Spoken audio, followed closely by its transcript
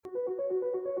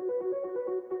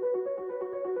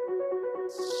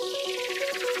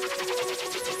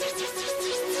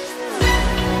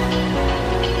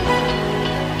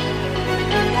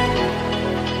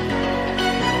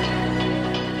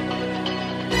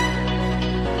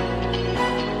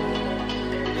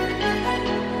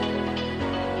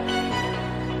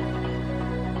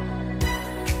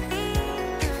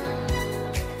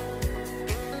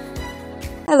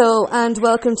Hello and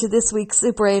welcome to this week's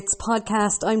Super 8's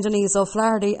podcast. I'm Denise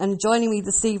O'Flaherty and joining me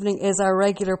this evening is our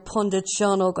regular pundit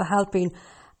Sean O'Halpine,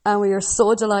 and we are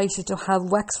so delighted to have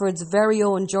Wexford's very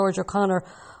own George O'Connor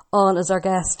on as our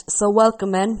guest. So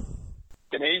welcome, men.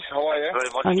 Denise, how are you? Very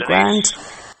much, I'm Denise. grand.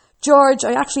 George,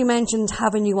 I actually mentioned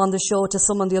having you on the show to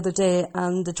someone the other day,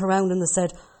 and they turned around and they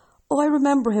said, "Oh, I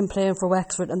remember him playing for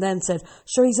Wexford," and then said,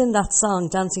 "Sure, he's in that song,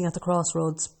 Dancing at the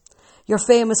Crossroads." You're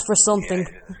famous for something.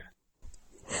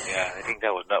 Yeah, I think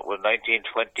that was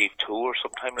 1922 or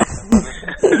sometime like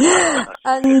that.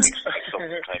 And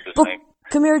But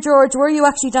come here, George, were you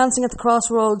actually dancing at the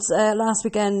Crossroads last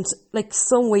weekend, like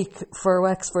some week for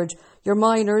Wexford? Your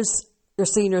minors, your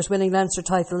seniors winning Leinster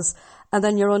titles, and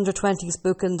then your under-20s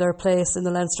booking their place in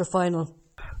the Leinster final.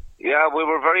 Yeah, we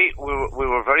were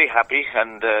very happy,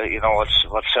 and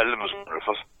what seldom was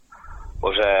wonderful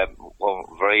was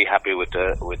very happy with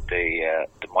the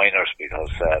minors,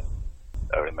 because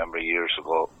I remember years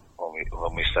ago when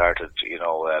we started,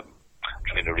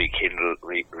 trying to rekindle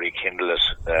it.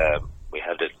 We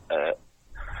had a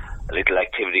little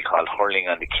activity called Hurling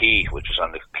on the Quay, which was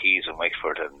on the quays in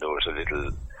Wexford, and there was a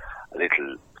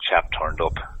little chap turned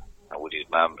up with his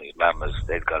mum. His mum is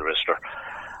dead, God rest her,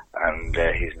 and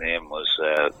his name was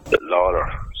Lawler.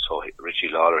 So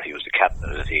Richie Lawler, he was the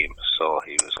captain of the team. So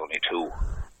he was only 2.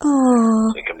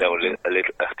 Oh. So he came down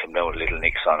with little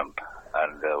nicks on him,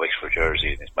 and Wexford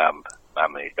jersey, and his mum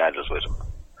and his dad was with him.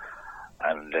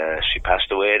 And she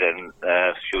passed away then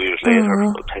a few years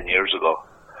later, about 10 years ago.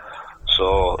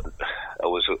 So it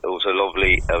was a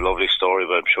lovely story,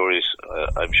 but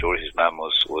I'm sure his mum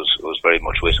was very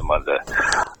much with him on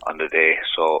the day.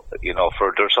 So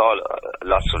there's all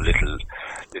lots of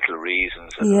little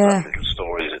reasons and little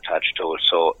stories attached to it.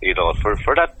 So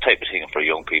for that type of thing, for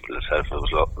young people itself, it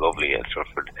was lovely. And for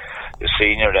the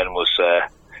senior then was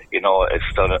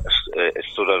it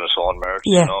stood on its own merits.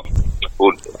 Yeah.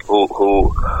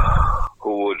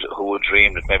 Who would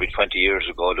dream that maybe 20 years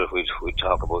ago that we'd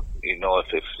talk about,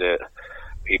 if the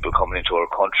people coming into our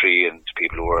country and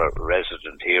people who are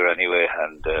resident here anyway,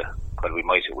 and we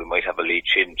might have a lead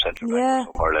chin centre back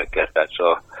somewhere like that.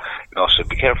 So so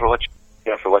be careful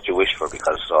what you wish for,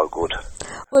 because it's all good.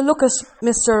 Well, look at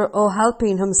Mr.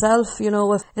 O'Halpine himself.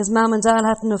 If his mum and dad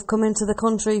hadn't have come into the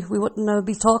country, we wouldn't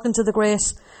be talking to the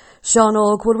great Sean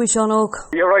Og, would we, Sean Og?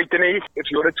 You're right, Denise. If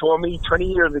you would have told me 20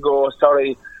 years ago,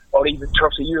 or even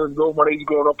 30 years ago when I was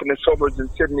growing up in the suburbs in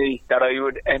Sydney, that I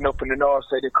would end up in the north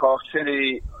side of Cork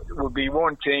City, would be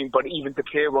one thing, but even to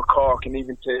play with Cork and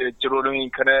even to,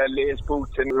 kind of lace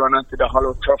boots and run onto the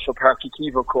hollow turf of Parky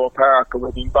Kiva Core Park and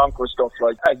winning Banco stuff,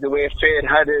 like, as the way fate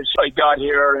had it, I got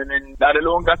here and then not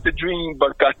alone got the dream,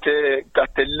 but got to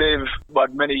live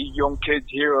what many young kids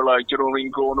here, like,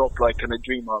 growing up, like, kind of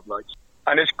dream of, like.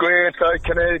 And it's great, like,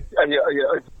 kind of,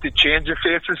 the change of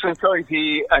face of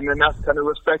society, and then that's kind of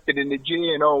reflected in the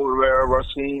G, where we're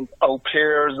seeing our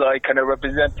players, like, kind of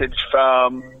represented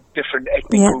from different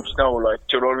ethnic groups now, like,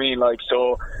 do you know what I mean? Like,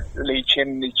 so, Lee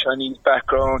Chin, the Chinese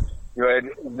background, you had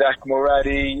Zach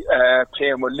Moradi,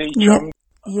 playing with Lee Chung.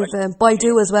 You've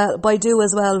Baidu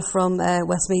as well from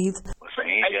Westmeath.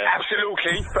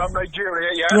 Absolutely, from Nigeria,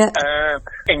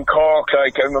 in Cork,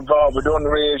 like, I'm involved with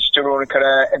underage, kind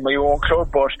of in my own club,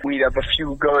 but we have a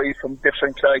few guys from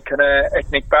different, like, kind of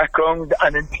ethnic background,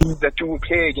 and in teams that you would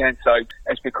play against, like,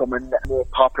 it's becoming more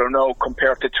popular now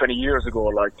compared to 20 years ago,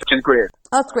 like, which is great.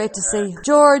 That's great to see.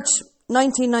 George,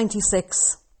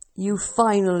 1996, you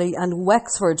finally, and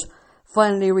Wexford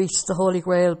finally reached the Holy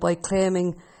Grail by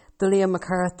claiming the Liam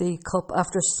McCarthy Cup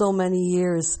after so many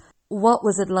years. What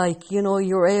was it like? You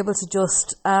were able to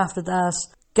just, after that,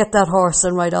 get that horse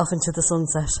and ride off into the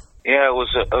sunset. Yeah,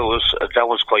 that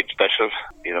was quite special.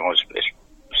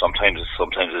 Sometimes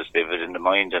it's vivid in the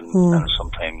mind, and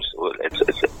sometimes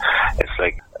it's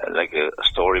like a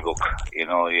storybook. You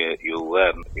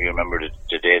remember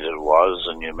the day that it was,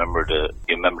 and you remember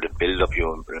the build up.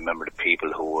 You remember the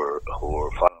people who were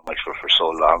following Wexford for so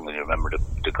long, and you remember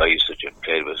the guys that you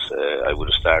played with. I would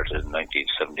have started in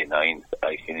 1979.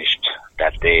 I finished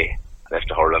that day. Left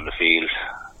the hurl on the field.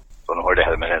 Don't know where the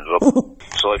helmet ended up.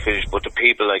 So I finished, but the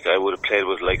people, like, I would have played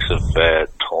with likes of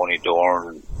Tony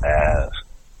Dorn,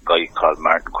 guy called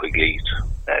Martin Quigley,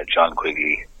 John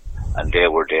Quigley, and they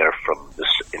were there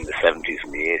in the 70s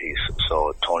and the 80s.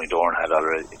 So Tony Dorn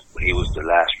he was the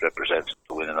last representative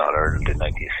to win an All-Ireland in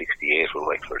 1968 with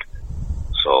Wexford.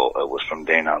 So it was from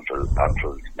then until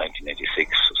 1986.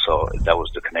 So that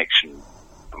was the connection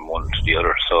from one to the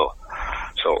other. So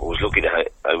I was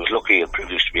lucky and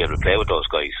privileged to be able to play with those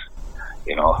guys.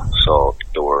 So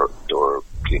they were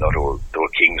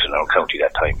kings in our county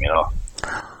that time.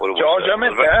 George, I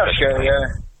meant to ask you,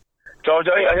 George,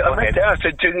 I meant to ask,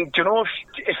 do you know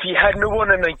if you hadn't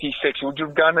won in 96, would you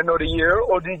have gone another year,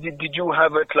 or did you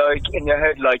have it like in your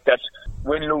head like that,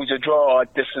 win, lose, or draw,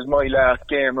 this is my last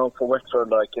game out for Wexford?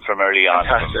 Like, from early on,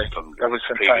 from that was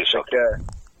fantastic.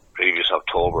 Previous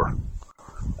October,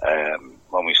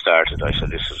 when we started, I said,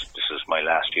 this is my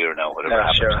last year now, whatever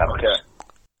happens. Okay.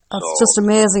 That's just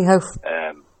amazing how...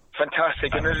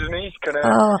 fantastic, and isn't it?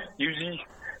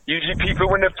 Usually people,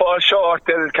 when they fall short,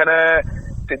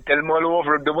 they'll mull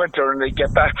over the winter and they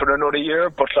get back for another year.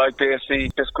 But like,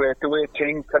 basically, just great the way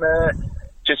things kind of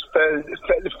just fell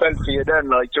for you then.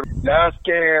 Like, your last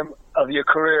game of your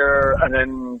career, and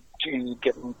then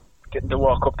getting to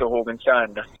walk up the Hogan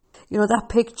stand. You know, that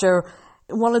picture,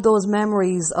 one of those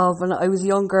memories of when I was a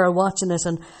young girl watching it,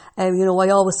 and you know, I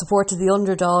always supported the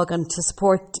underdog and to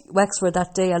support Wexford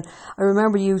that day, and I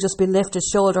remember you just being lifted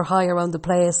shoulder high around the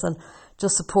place and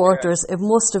just supporters. It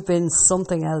must have been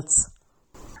something else.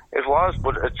 It was,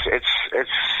 but it's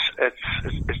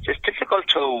difficult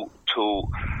to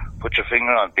put your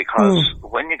finger on, because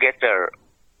when you get there,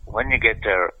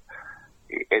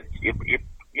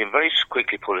 you very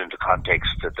quickly put into context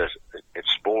that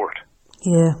it's sport.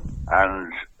 Yeah.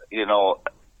 And, you know,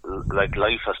 like,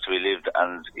 life has to be lived,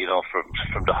 and, you know,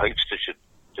 from the heights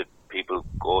that people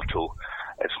go to,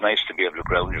 it's nice to be able to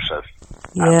ground yourself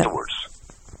afterwards.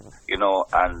 You know,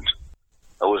 and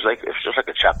it's just like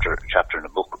a chapter in a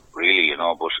book, really, you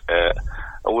know, but I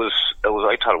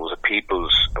thought it was a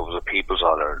people's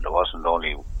All Ireland. It wasn't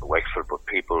only Wexford, but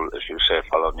people, as you said,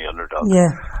 following the underdog.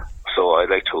 Yeah. So I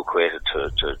like to equate it to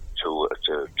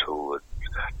the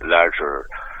larger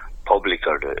public,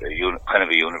 or kind of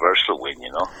a universal win,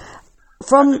 you know.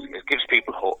 It gives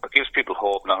people hope. It gives people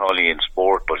hope not only in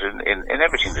sport but in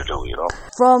everything they do, you know.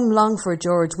 From Longford,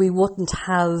 George, we wouldn't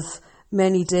have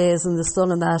many days in the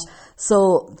sun and that.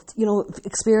 So, you know,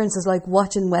 experiences like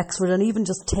watching Wexford and even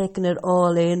just taking it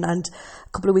all in, and a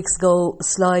couple of weeks ago,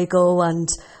 Sligo, and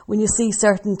when you see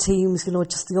certain teams, you know,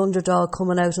 just the underdog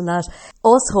coming out and that,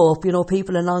 us hope, you know,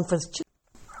 people in Longford.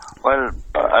 Well,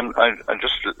 I'm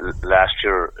just last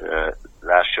year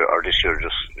or this year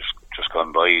just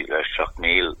gone by,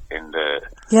 Shockneil in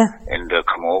the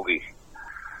Camogie.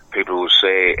 People will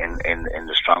say in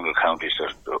the stronger counties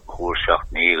that who are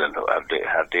Shockneil, and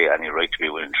have they any right to be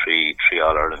winning three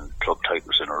All Ireland club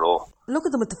titles in a row? Look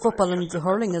at them with the football and the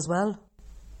hurling as well.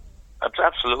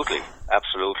 Absolutely,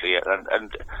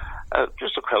 and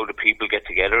just a crowd of people get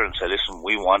together and say, listen,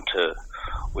 we want to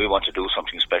do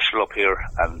something special up here,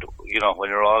 and you know, when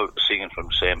you're all singing from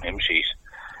the same hymn sheet,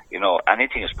 you know,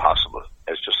 anything is possible.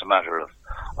 It's just a matter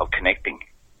of connecting.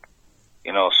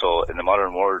 You know, so in the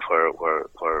modern world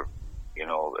where you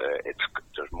know,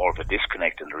 there's more of a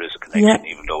disconnect than there is a connection,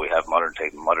 even though we have modern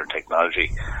technology,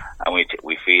 and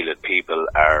we feel that people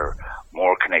are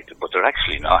more connected, but they're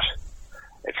actually not.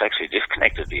 It's actually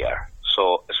disconnected they are.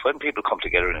 So it's when people come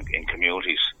together in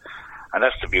communities, and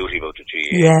that's the beauty about the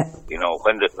GAA. Yeah. You know,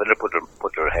 when they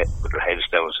put their heads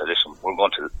down and say, listen, we're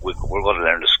going to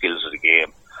learn the skills of the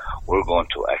game. We're going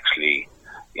to actually,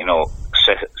 you know,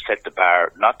 set the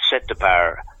bar, not set the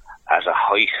bar as a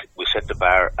height, we set the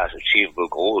bar as achievable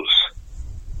goals.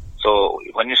 So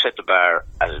when you set the bar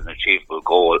as an achievable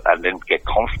goal and then get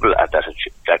comfortable at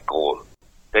that goal,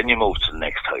 then you move to the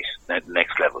next height, the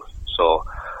next level. So,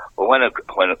 but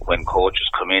when coaches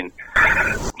come in,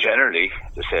 generally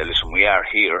they say, listen, we are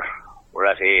here, we're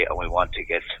at A, and we want to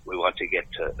get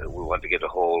the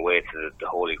whole way to the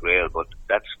Holy Grail, but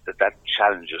that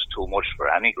challenge is too much for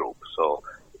any group. So,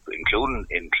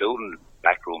 including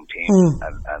backroom teams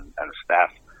and staff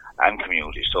and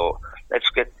community. So let's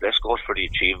go for the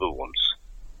achievable ones,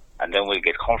 and then we'll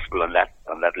get comfortable on that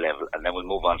level, and then we'll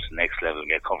move on to the next level and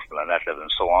get comfortable on that level,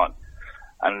 and so on.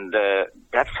 And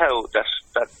that's how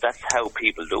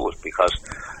people do it, because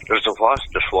there's the what,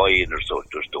 there's why, and there's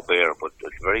the where, but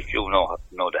very few know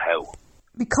the how.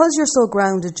 Because you're so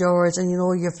grounded, George, and you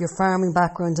know you have your farming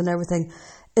background and everything,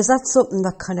 is that something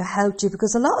that kind of helped you?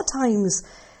 Because a lot of times,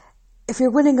 if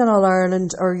you're winning an All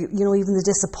Ireland, or you know, even the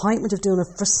disappointment of doing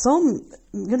it, for some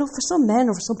men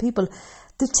or for some people,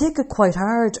 they take it quite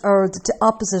hard, or the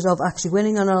opposite of actually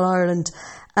winning an All Ireland,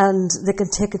 and they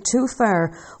can take it too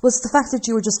far. Was the fact that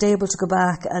you were just able to go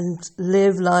back and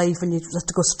live life, and you just had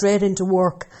to go straight into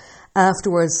work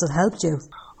afterwards, that helped you?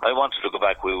 I wanted to go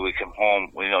back. We came home,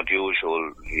 you know, the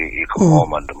usual, you come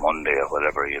home on the Monday or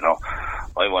whatever, you know.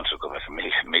 I wanted to go back and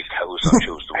milk cows on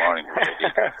Tuesday morning,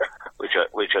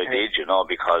 which I did, you know,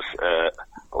 because I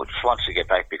just wanted to get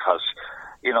back, because,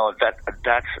 you know, that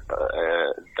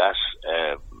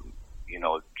you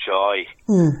know, joy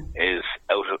is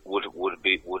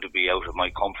would be out of my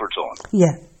comfort zone.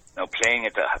 Yeah. Now, playing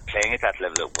at that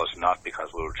level, it was not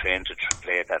because we were trained to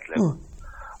play at that level.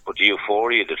 But the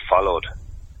euphoria that followed,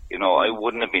 I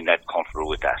wouldn't have been that comfortable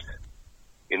with that.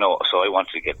 So I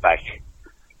wanted to get back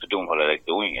to doing what I like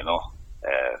doing, and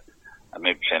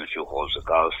maybe playing a few holes of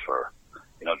golf, or,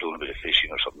 doing a bit of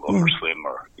fishing or something, going for a swim,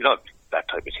 or, that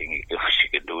type of thing you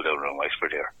can do down around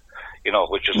Wexford here,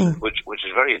 which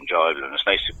is very enjoyable, and it's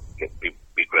nice to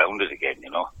be grounded again,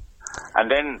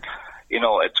 And then,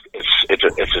 it's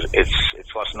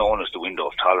what's known as the window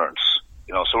of tolerance,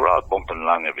 so we're all bumping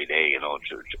along every day,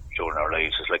 during our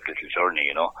lives. It's like a little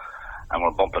journey, and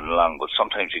we're bumping along, but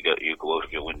sometimes you go out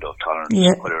of your window of tolerance,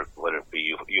 whether it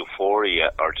be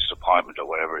euphoria or disappointment or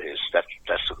whatever it is, that's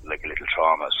like a little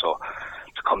trauma. So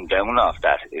to come down off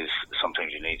that is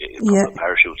sometimes you need a couple of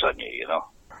parachutes on you,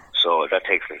 So that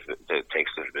takes a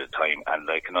little bit of time, and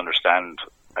I can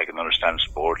understand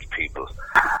sports people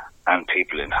and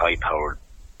people in high powered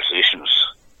positions,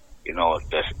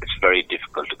 that it's very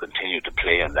difficult to continue to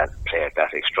play at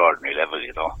that extraordinary level,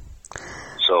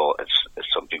 So it's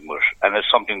something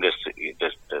it's something that's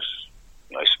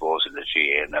I suppose in the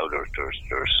GA now there's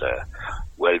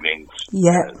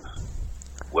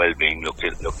well-being looked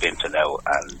into now,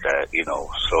 and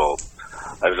so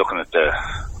I was looking at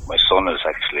my son is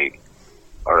actually,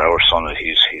 or our son,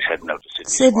 he's heading out to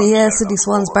Sydney. Sydney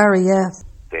Swans, Barry,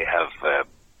 They have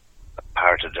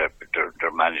part of their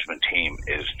management team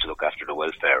is to look after the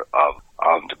welfare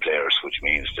of the players, which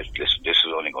means that this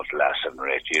is only going to last 7 or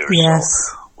 8 years. Yes.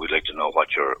 So we'd like to know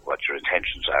what your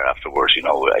intentions are afterwards.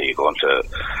 Are you going to,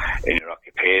 in your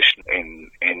occupation,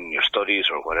 in your studies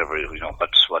or whatever,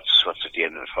 what's at the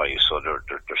end of it for you? So they're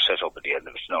set up at the end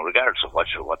of it. Regardless of what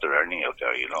they're earning out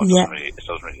there, it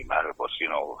doesn't really matter. But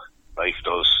life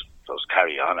does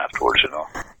carry on afterwards,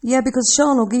 Yeah, because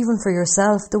Sean, even for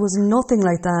yourself, there was nothing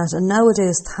like that. And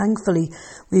nowadays, thankfully,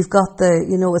 we've got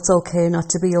it's okay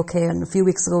not to be okay. And a few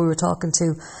weeks ago, we were talking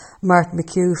to Martin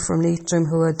McHugh from Leitrim,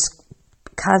 who had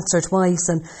cancer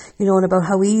twice, and, and about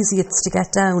how easy it's to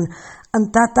get down.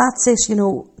 And that's it,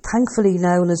 thankfully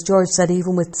now, and as George said,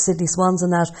 even with Sydney Swans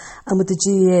and that, and with the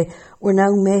GAA, we're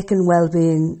now making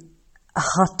well-being a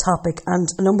hot topic and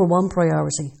a number one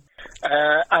priority.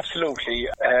 Absolutely.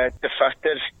 The fact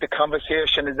that the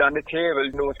conversation is on the table,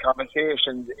 those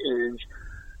conversations is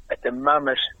at the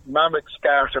mammoth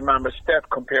start or mammoth step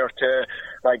compared to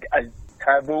as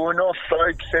taboo enough,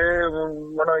 I'd say,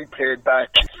 when I played back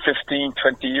 15,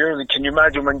 20 years. Can you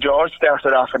imagine when George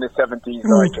started off in the 70s?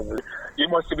 You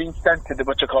must have been sent to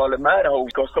what you call a madhouse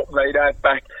or something like that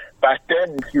back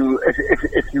then.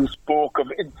 If you spoke of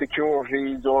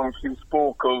insecurities, or if you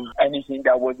spoke of anything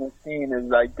that wasn't seen as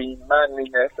being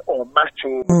manliness or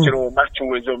macho,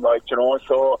 machoism,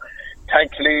 so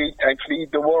thankfully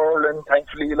the world, and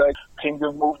thankfully things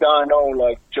have moved on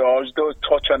now. George does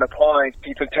touch on a point.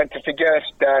 People tend to forget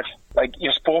that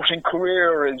your sporting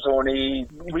career is only,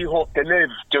 we hope to live,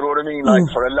 do you know what I mean,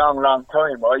 for a long, long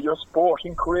time. Or your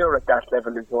sporting career at that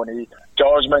level is only,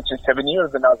 George mentioned 7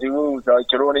 years in Aussie Rules,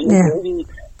 you know,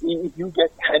 if you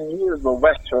get 10 years with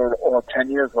Wexford or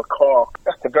 10 years with Cork,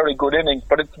 that's a very good innings,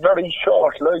 but it's very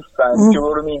short lifespan, do you know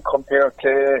what I mean, compared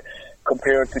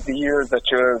to the years that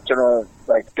you're,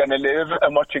 gonna live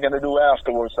and what you're gonna do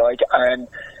afterwards, and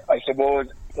I suppose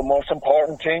the most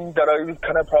important thing that I was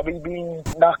kind of probably being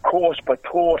not coached but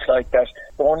taught that,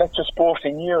 don't let your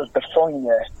sporting years define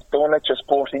you. Don't let your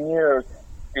sporting years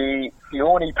be the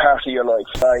only part of your life.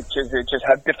 Just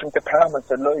have different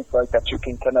departments of life that you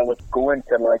can kind of go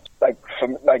into.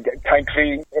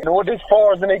 Thankfully, there's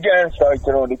fors and against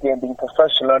the game being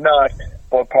professional or not.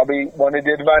 But probably one of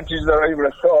the advantages that I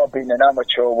ever saw being an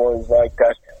amateur was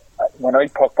that. When I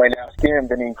put my last game,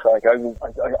 Denise,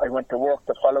 I went to work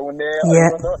the following day. Yeah.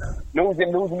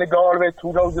 Losing the Galway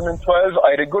 2012.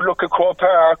 I had a good look at Croke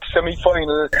Park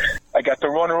semi-final. I got the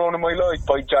run around of my life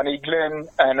by Johnny Glynn,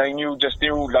 and I knew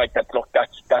that. Look,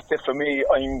 that's it for me.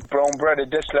 I'm brown bread at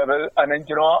this level. And then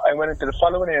I went into the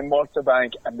following day in Mulster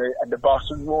Bank, and the boss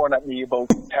was roaring at me about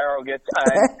targets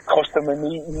and customer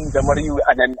meetings and what are you.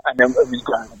 And then it was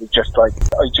grand. It was just I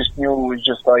just knew it was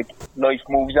just life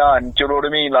moves on. Do you know what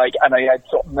I mean? And I had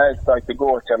something else to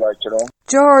go to,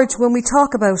 George, when we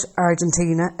talk about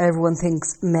Argentina, everyone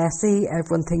thinks Messi,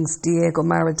 everyone thinks Diego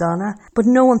Maradona, but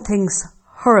no one thinks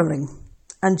hurling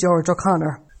and George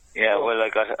O'Connor. Yeah, well, a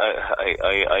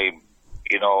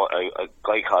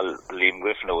guy called Liam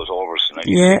Griffin who was over us in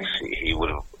 96,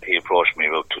 he approached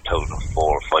me about 2004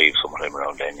 or 5, sometime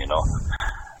around then,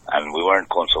 and we weren't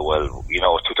going so well.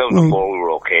 2004 we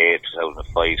were okay,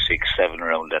 2005, 6, 7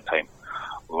 around that time.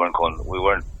 We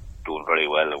weren't doing very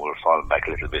well, and we were falling back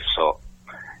a little bit, so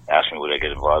he asked me would I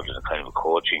get involved in a kind of a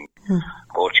coaching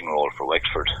coaching role for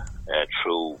Wexford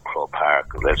through Croke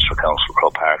Park, Leinster Council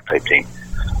Croke Park type thing.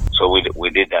 So we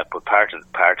did that, but part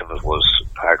of it was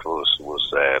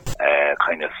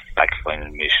kind of fact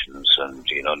finding missions and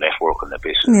networking a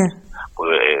bit. Yeah. But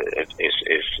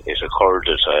it occurred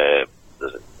that I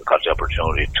got the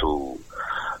opportunity to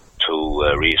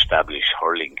re-establish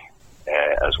hurling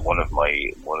as one of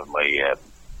my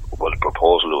the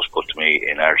proposal was put to me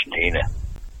in Argentina.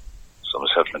 So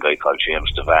myself and a guy called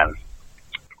James Devan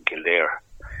from Kildare.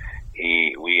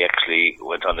 We actually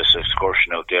went on this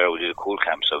excursion out there. We did cool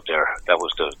camps out there. That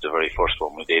was the very first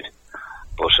one we did.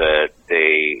 But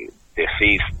they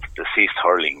ceased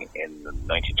hurling in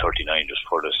 1939, just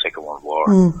for the Second World War,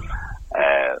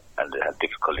 and they had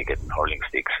difficulty getting hurling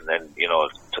sticks. And then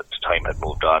the time had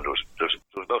moved on. There was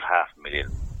about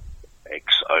 500,000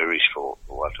 ex-Irish, for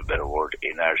want of a better word,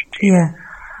 in Argentina. Yeah.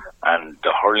 And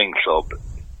the hurling club,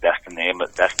 that's the name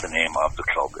of the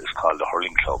club. It's called the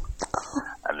Hurling Club.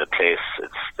 And the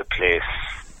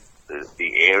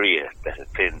area that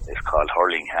it's in is called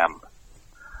Hurlingham.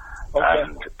 Okay.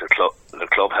 And the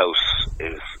clubhouse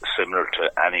is similar to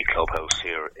any clubhouse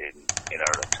here in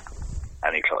Ireland.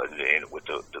 Any club with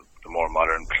the more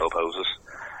modern clubhouses,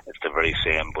 it's the very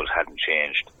same, but it hadn't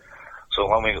changed. So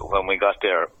when we got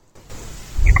there,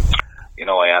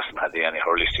 I asked them had they any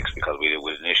hurley sticks, because we had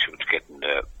an issue with getting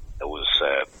it was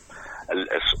a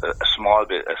small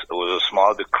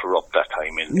bit corrupt that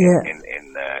time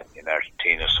in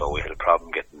Argentina, so we had a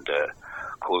problem getting the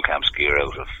cool camps gear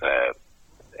out of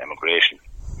immigration,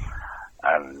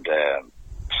 and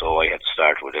so I had to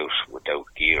start without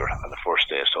gear on the first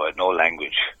day. So I had no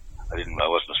language. I didn't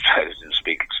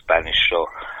speak Spanish, so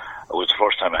it was the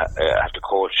first time I had to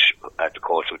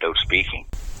coach without speaking.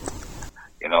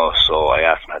 So I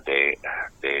asked them had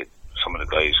they some of the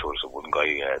guys. There was one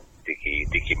guy,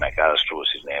 Dickie McAllister was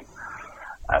his name,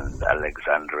 and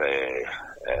Alexandre,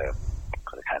 I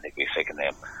can't think of his second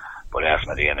name, but I asked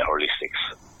them had they any hurley sticks.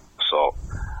 So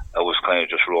I was kind of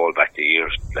just rolled back the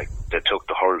years. Like, they took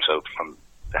the hurls out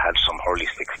they had some hurley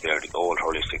sticks there, the old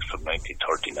hurley sticks from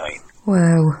 1939.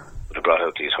 Wow. But they brought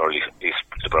out these hurley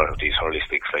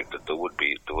sticks. Like, there would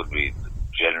be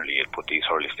generally you'd put these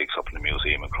hurley sticks up in the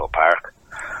museum in Croke Park.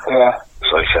 Yeah.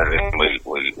 So I said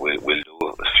we'll do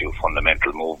a few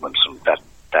fundamental movements and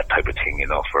that type of thing,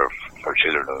 for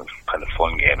children, kind of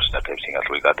fun games, that type of thing.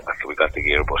 After we got the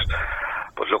gear,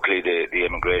 but luckily the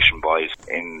immigration boys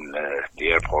in the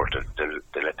airport,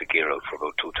 they let the gear out for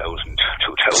about 2,000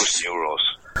 euros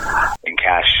in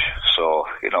cash. So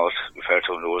to be fair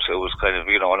to them, it was kind of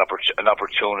an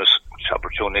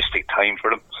opportunistic time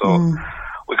for them. So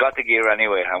we got the gear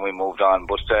anyway, and we moved on.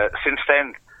 But since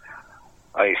then,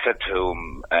 I said to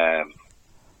them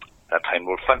that time,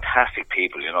 we're fantastic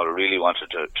people. They really wanted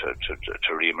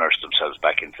to re-immerse themselves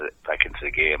back into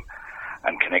the game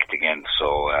and connect again.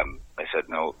 So I said,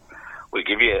 no, we'll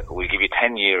give you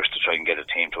 10 years to try and get a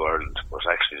team to Ireland. But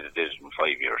actually they did it in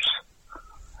 5 years.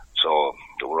 So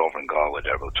they were over in Galway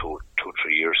there about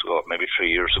 3 years ago, maybe 3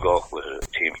 years ago, with a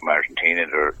team from Argentina.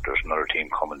 There's another team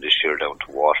coming this year down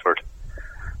to Waterford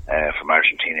from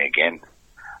Argentina again,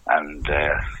 and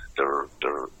they're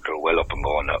well up and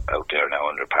going out there now,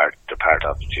 and they're part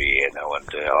of the GAA now, and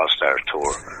the All-Star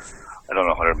Tour. I don't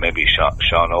know whether maybe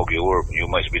Sean Ogie, you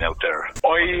might have been out there.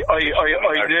 I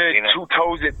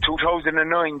did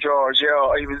 2009, George. Yeah,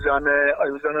 I was on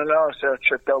an All-Star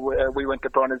trip that we went to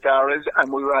Buenos Aires,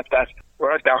 and we were at that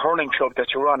hurling club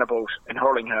that you were on about in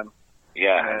Hurlingham.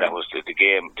 Yeah, that was the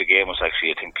game. The game was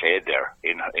actually, I think, played there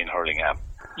in Hurlingham.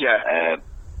 Yeah.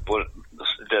 But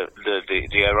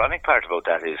the ironic part about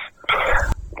that is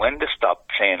when they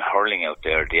stopped playing hurling out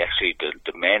there, they actually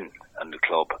the men and the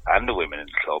club and the women in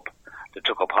the club, they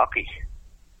took up hockey,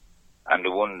 and they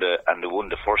won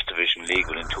the first division league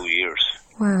within 2 years.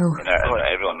 Wow!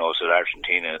 Everyone knows that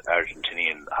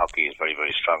Argentinian hockey is very,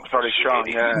 very strong. Very strong,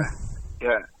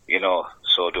 yeah.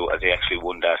 So they actually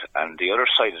won that, and the other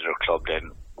side of their club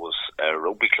then was a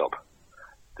rugby club.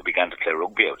 They began to play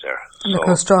rugby out there. Look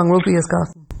how strong rugby has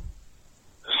gotten.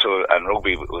 So, and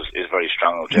rugby is very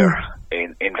strong out there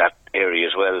in that area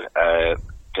as well.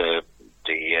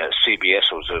 The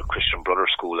CBS was a Christian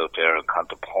Brothers school out there in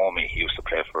Contapomi. He used to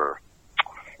play for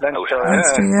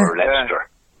Leinster.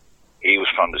 He was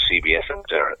from the CBS out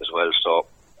there as well. So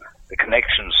the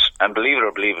connections, and believe it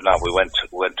or not, we went to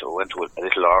a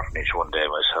little orphanage one day,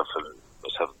 myself and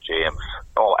James.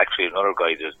 Oh, actually another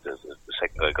guy, the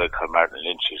second guy called Martin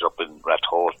Lynch. He's up in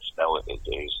Ratholt now.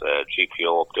 He's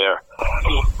GPO up there,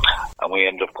 and we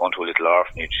ended up going to a little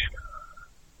orphanage.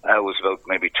 It was about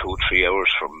maybe 2-3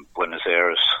 hours from Buenos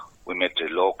Aires, we met the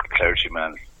local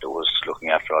clergyman that was looking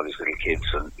after all these little kids,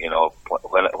 and you know,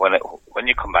 when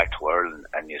you come back to Ireland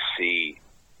and you see,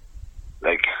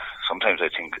 like, sometimes I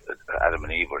think Adam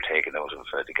and Eve were taken out of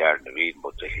the Garden of Eden,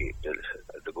 but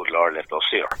the good Lord left us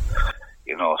here,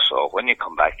 you know. So when you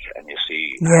come back and you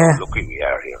see how lucky we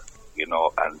are here, you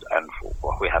know, and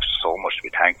we have so much to be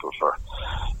thankful for,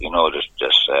 you know,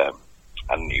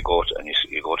 and you go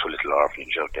to a little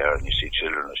orphanage out there and you see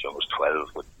children as young as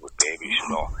 12 with babies, you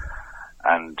know,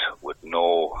 and with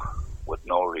no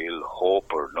real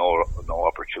hope or no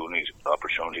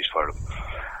opportunities for them.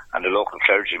 And the local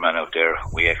clergyman out there,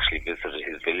 we actually visited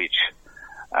his village,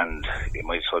 and it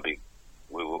might as well be,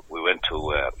 we went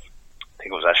to, I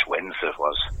think it was Ash Wednesday it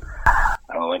was,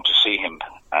 and we went to see him,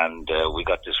 and we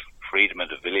got this freedom of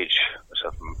the village, this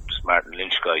Martin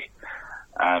Lynch guy,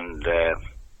 and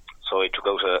so he took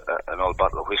out an old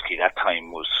bottle of whiskey. That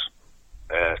time was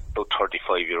about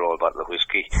 35-year-old bottle of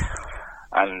whiskey.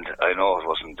 And I know it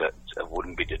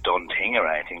wouldn't be the done thing or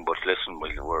anything, but listen,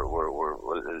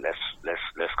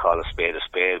 let's call a spade a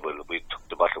spade. Well, we took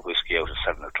the bottle of whiskey out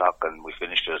at 7 o'clock and we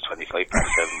finished it at 25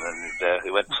 past 7, and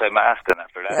we went to say mass. And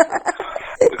after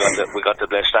that, we got the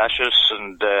blessed ashes,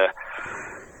 and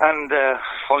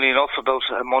funnily enough, about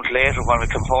a month later, when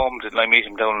we came home, didn't I meet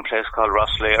him down in a place called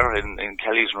Rosslare in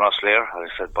Kelly's and Rosslare?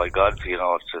 I said, by God, you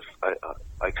know,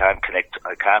 I can't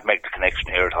make the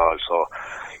connection here at all. So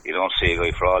you don't see a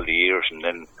guy for all the years, and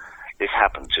then this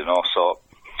happens, you know. So,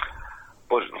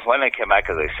 but when I came back,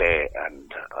 as I say,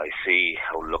 and I see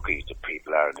how lucky the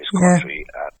people are in this country,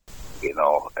 you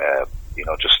know,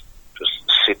 just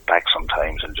sit back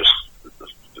sometimes and just with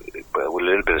a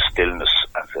little bit of stillness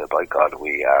and say, by God,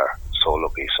 we are so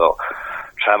lucky. So,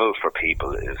 travel for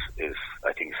people is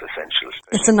I think, is essential.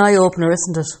 It's an eye opener,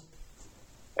 isn't it?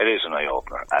 It is an eye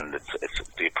opener, and it's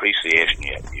the appreciation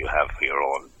you have for your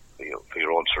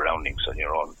own surroundings and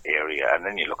your own area, and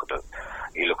then you look at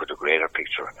the greater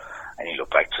picture, and you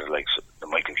look back to the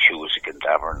Michael Cusick and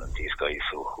Davern and these guys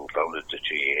who founded the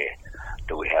GAA.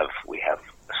 That we have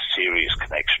a serious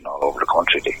connection all over the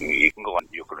country. You can go on.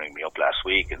 You can ring me up last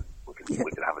week, and we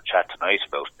can have a chat tonight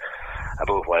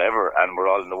about whatever. And we're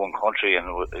all in the one country, and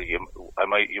you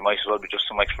might as well be just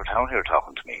some extra town here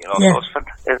talking to me. You know, so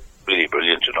it's really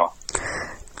brilliant. You know,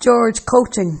 George,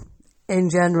 coaching in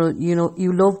general, you know,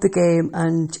 you love the game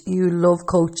and you love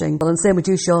coaching. And same with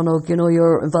you, Sean Og, you know,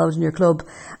 you're involved in your club.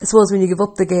 I suppose when you give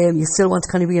up the game, you still want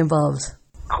to kind of be involved.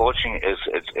 Coaching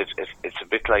it's a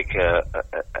bit like a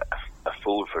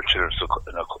food for children, so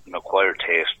an acquired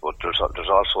taste, but there's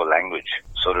also a language.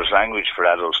 So there's language for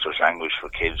adults, there's language for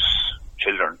kids,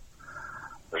 children.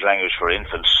 There's language for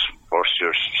infants, first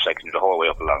year, second year, the whole way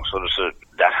up along. So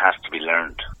that has to be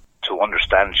learned. To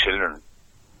understand children,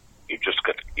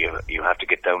 you have to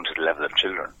get down to the level of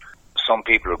children. Some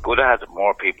people are good at it,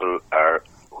 more people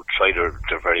who try their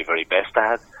very, very best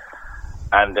at it.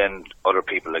 And then other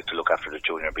people like to look after the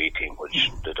junior B team, which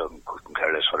they couldn't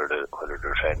care less whether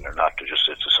they're training or not. It's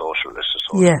a social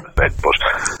event. But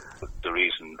the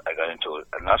reason I got into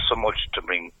it, and not so much to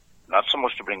bring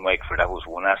Wexford, that was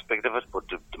one aspect of it, but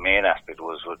the main aspect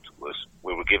was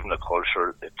we were given a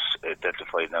culture. It's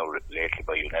identified now lately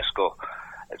by UNESCO.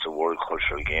 It's a world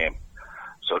cultural game.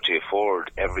 So to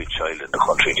afford every child in the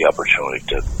country the opportunity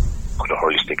to put a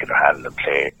hurley stick in their hand and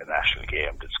play a national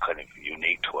game that's kind of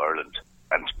unique to Ireland,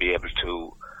 and to be able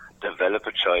to develop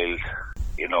a child,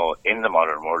 you know, in the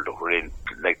modern world that we're in,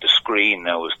 like the screen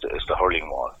now is the hurling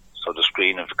wall. So the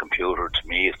screen of the computer to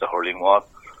me is the hurling wall.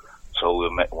 So we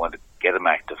want to get them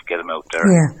active, get them out there,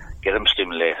 get them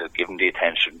stimulated, give them the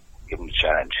attention, give them the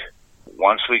challenge.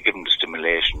 Once we give them the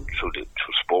stimulation through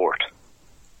sport,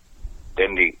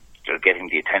 then they're getting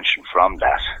the attention from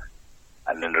that,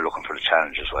 and then they're looking for the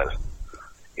challenge as well.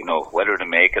 You know, whether they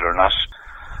make it or not.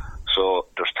 So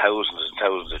there's thousands and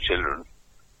thousands of children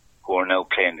who are now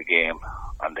playing the game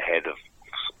on the head of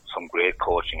some great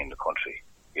coaching in the country,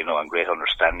 you know, and great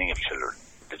understanding of children.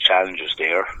 The challenge is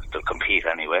there. They'll compete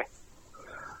anyway.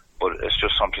 But it's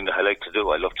just something that I like to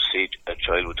do. I love to see a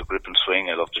child with a grip and swing.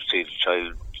 I love to see the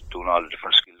child doing all the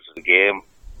different skills of the game,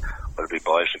 whether it be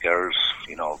boys or girls,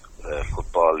 you know,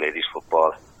 football, ladies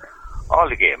football, all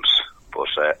the games. But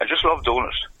I just love doing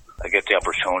it. I get the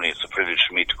opportunity. It's a privilege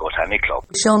for me to go to any club.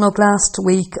 Sean Og, last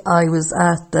week I was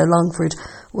at the Longford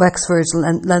Wexford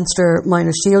Leinster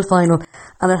Minor Shield final,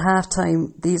 and at half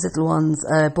time these little ones,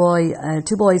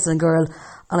 two boys and a girl,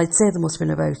 and I'd say there must have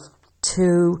been about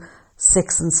 2,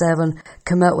 6 and 7,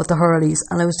 come out with the hurleys,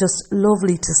 and it was just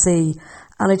lovely to see.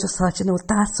 And I just thought, you know,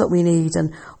 that's what we need,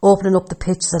 and opening up the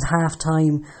pitches at half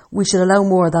time. We should allow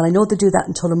more of that. I know they do that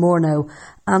in Tullamore now,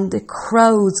 and the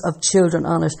crowds of children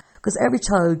on it because every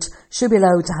child should be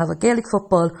allowed to have a Gaelic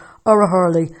football or a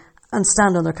hurley and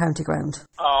stand on their county ground.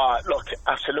 Look,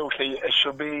 absolutely. It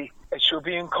should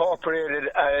be incorporated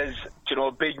as,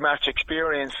 a big match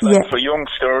experience, for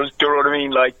youngsters. Do you know what I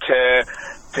mean? Like,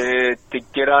 to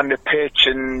get on the pitch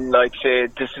and, like, say,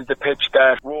 this is the pitch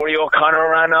that Rory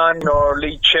O'Connor ran on, or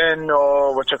Lee Chin,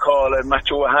 or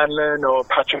Matthew O'Hanlon, or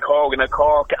Patrick Hogan at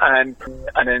Cork, and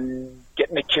then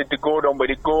getting the kid to go down by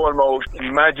the goal mouth,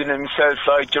 imagine himself,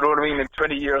 like, you know what I mean, in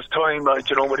 20 years' time, like,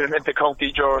 with an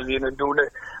inter-county jersey and doing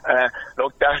it.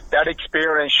 Look, that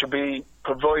experience should be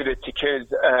provided to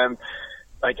kids.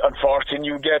 Like, unfortunately,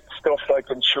 you get stuff like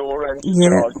insurance,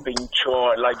 being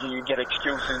short, like, you get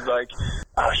excuses like,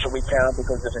 so we can't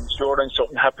because of insurance,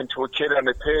 something happened to a kid on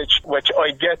the pitch, which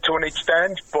I get to an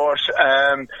extent, but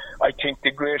I think the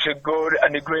greater good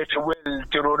and the greater will,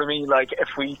 do you know what I mean? Like, if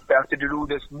we started to do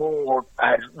this more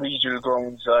at regional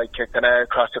grounds, like, kind of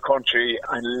across the country,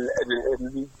 and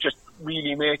it'll just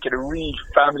really make it a real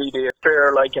family day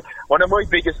affair. Like, one of my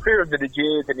biggest fears of the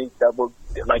Jays is that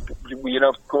we end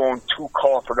up going too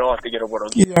corporate altogether with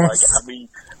us. Yes. Like, and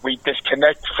we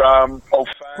disconnect from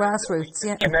grassroots,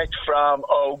 disconnect from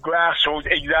grassroots,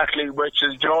 exactly, which,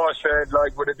 as George said,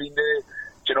 like, would have been the,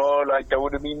 that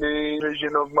would have been the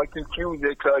vision of Michael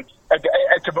Cusick. Like,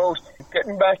 it's about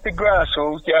getting back to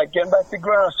grassroots,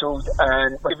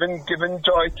 and giving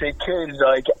joy to kids,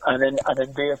 like, and then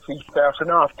they see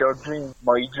starting off their dreams.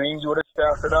 My dreams would have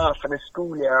started off in a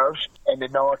schoolyard in the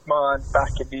North Mon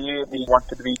back in the 80s.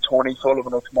 Wanted to be Tony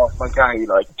Sullivan or Tomas Mackay,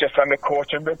 like, just on the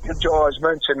coaching bit that George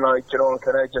mentioned, like,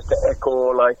 can I just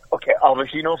echo, like, okay,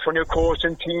 obviously, when you're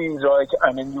coaching teams, like,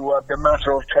 and then you have the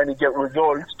matter of trying to get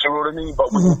results, do you know what I mean?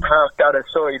 But when you park that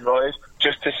aside, right,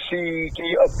 just to see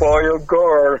a boy or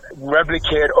girl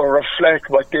replicate or reflect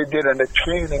what they did on the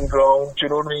training ground, do you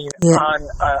know what I mean? Yeah.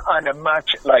 On a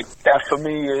match, like, that for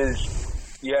me is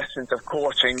the essence of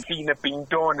coaching, seeing it being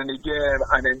done in the game,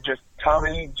 and then just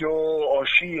Tommy, Joe, or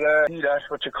Sheila, that's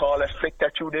what you call a flick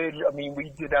that you did. I mean,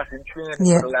 we did that in training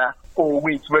for the last 4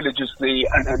 weeks religiously,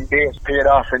 and it's paid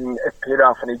off in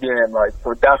the game, right?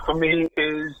 So that for me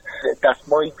that's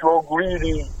my drug,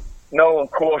 really. No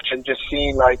coaching, just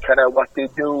seeing, like, kind of what they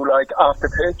do, like, off the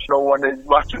pitch. No one is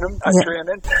watching them at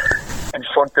training in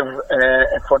front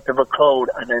of a crowd,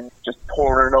 and then just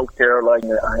pouring out there, like,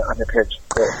 on the pitch.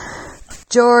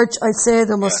 George, I'd say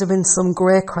there must have been some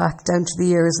great crack down to the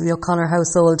years in the O'Connor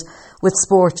household with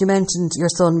sport. You mentioned your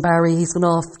son Barry, he's gone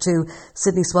off to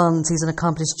Sydney Swans, he's an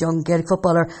accomplished young Gaelic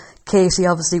footballer. Katie,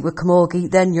 obviously, with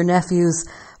Camogie. Then your nephew's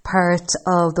part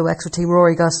of the Wexford team,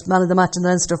 Rory, got man of the match in the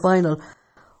Leinster final.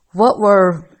 What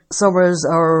were summers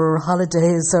or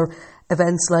holidays or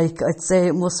events like? I'd say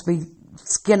it must be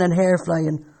skin and hair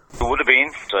flying. It would have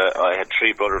been. I had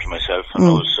 3 brothers myself, and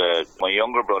it was my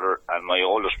younger brother and my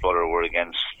oldest brother were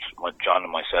against John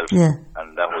and myself,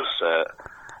 and that was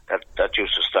that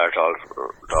used to start off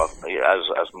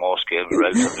as most games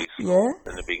relatively slow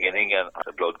in the beginning, and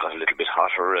the blood got a little bit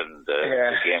hotter, and the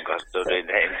game got the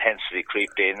intensity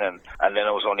creeped in, and then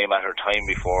it was only a matter of time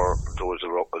before there was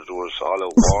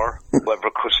all-out war.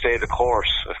 Whoever could stay the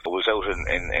course, if it was out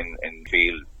in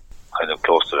field, kind of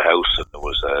close to the house, and there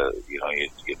was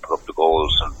you'd put up the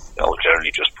goals, and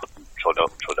generally just throw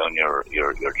down your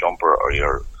jumper or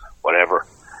your whatever,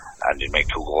 and you'd make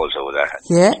 2 goals out of that,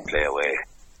 and play away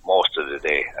most of the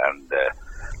day. And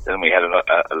then we had a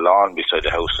lawn beside the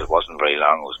house that wasn't very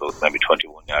long. It was about maybe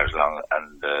 21 yards long,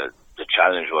 and the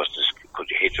challenge was could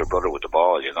you hit your brother with the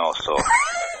ball, so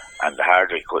and the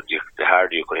harder you could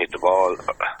hit the ball,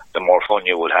 the more fun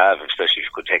you would have, especially if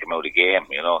you could take him out of the game,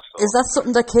 So is that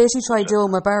something that Katie tried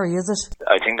doing with Barry, is it?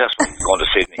 I think that's going to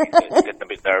Sydney, getting a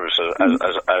bit nervous as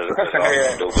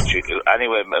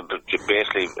anyway,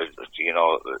 basically,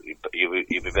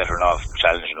 you'd be better off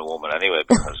challenging a woman anyway,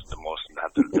 because the most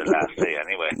have the last say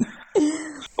anyway.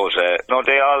 But no,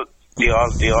 they all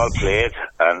played,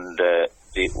 and the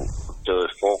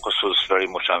focus was very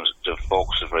much on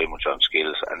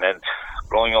skills. And then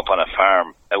growing up on a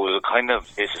farm, it was a kind of,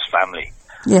 this is family.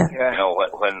 Yeah.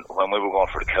 When we were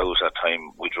going for the cows that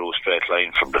time, we drew a straight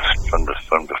line from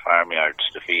the farmyard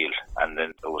to the field, and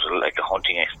then there was like a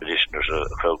hunting expedition. There's a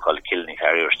crowd called the Kilkenny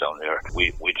Carriers down there.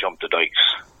 We jumped the dikes,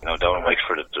 down in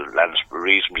Wexford. The land's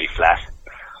reasonably flat.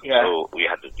 Yeah. So you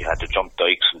had to jump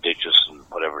dikes and ditches and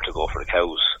whatever to go for the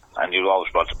cows, and you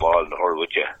always brought the ball in the hurl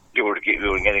with you. We were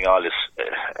getting all this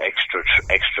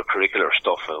extracurricular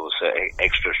stuff. It was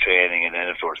extra training, and then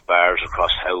if there was bars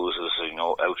across houses,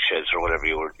 outsheds or whatever,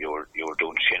 you were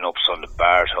doing chin ups on the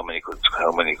bars. How many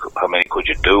could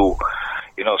you do?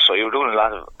 You know, so you're doing a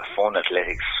lot of fun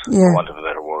athletics, for want of a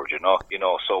better word. You know.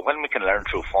 So when we can learn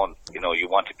through fun, you know, you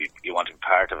want to be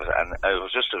part of it. And I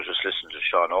was just listening to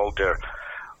Sean Oak there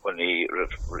when he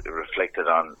reflected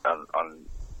on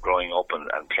growing up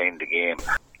and playing the game.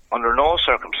 Under no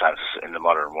circumstances in the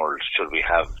modern world should we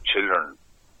have children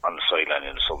on the sideline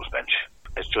in the subs bench.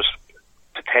 It's just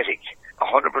pathetic.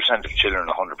 100% of children,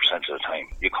 100% of the time.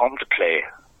 You come to play.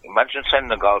 Imagine sending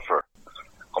a golfer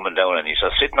coming down and he's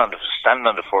standing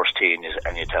on the first tee and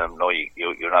you tell him, no,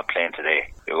 you're not playing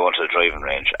today. You're going to the driving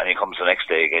range. And he comes the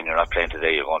next day again, you're not playing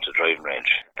today, you're going to the driving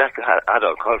range. That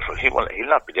adult golfer,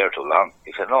 he'll not be there too long.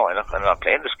 He said, no, I'm not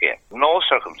playing this game. No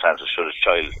circumstances should a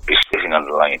child be sitting on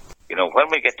the line. You know,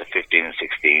 when we get to 15 and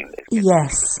 16,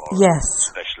 yes,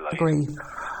 specialised. Agree.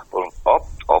 But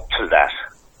up till that,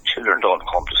 children don't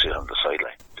come to sit on the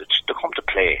sideline. They come to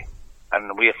play,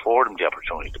 and we afford them the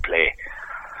opportunity to play.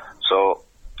 So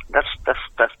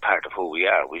that's part of who we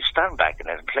are. We stand back and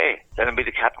let them play. Let them be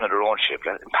the captain of their own ship.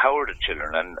 Let them empower the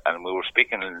children. And we were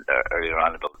speaking earlier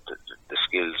on about the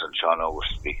skills, and Sean was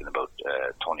speaking about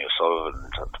Tony O'Sullivan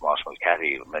and Tomas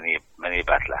Mulcahy. Many a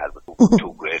battle I had with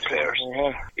two great players.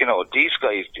 Mm-hmm. You know, these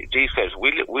guys.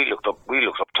 We looked up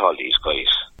to all these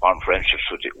guys, formed friendships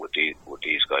with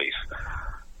these guys.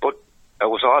 But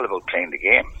it was all about playing the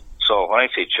game. So when I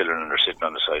see children and they're sitting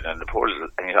on the side and the poor little,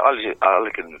 and all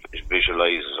I can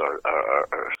visualise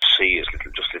or see is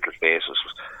little faces.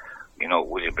 You know,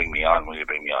 will you bring me on? Will you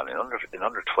bring me on? In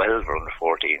under 12 or under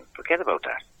 14, forget about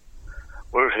that.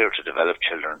 We're here to develop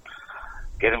children,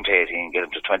 get them to 18, get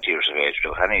them to 20 years of age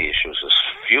without any issues, as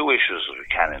few issues as we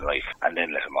can in life, and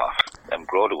then let them off. Let them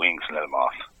grow the wings and let them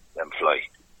off. Let them fly.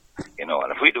 You know, and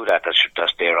if we do that, that's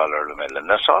their all Ireland medal, and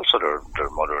that's also their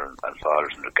mother and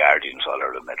fathers and their guardians all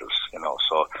Ireland medals. You know,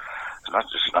 so it's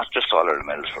not just all Ireland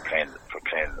medals for playing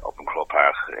up in Croke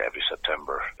Park every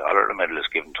September. The all Ireland medal is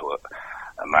given to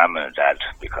a mum and a dad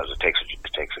because it takes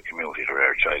a community to rear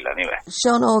a child anyway.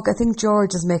 Sean Oak, I think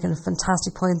George is making a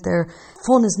fantastic point there.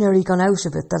 Fun has nearly gone out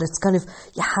of it. That it's kind of,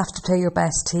 you have to play your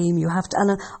best team. You have to,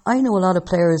 and I know a lot of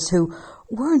players who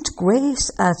weren't great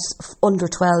at under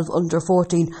 12, under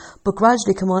 14, but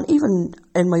gradually come on. Even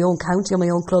in my own county, in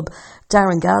my own club,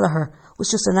 Darren Gallagher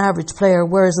was just an average player,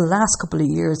 whereas in the last couple of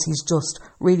years he's just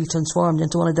really transformed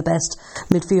into one of the best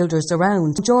midfielders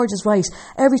around. George is right.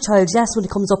 Every child, yes, when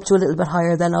it comes up to a little bit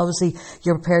higher, then obviously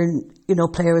you're preparing, you know,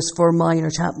 players for minor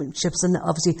championships and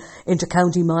obviously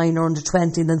inter-county minor, under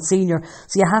 20 and then senior.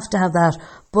 So you have to have that.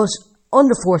 But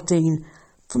under 14,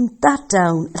 from that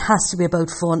down, it has to be about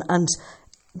fun and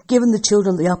giving the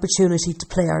children the opportunity to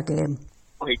play our game.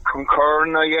 I concur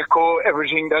and I echo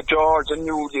everything that George and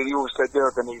you said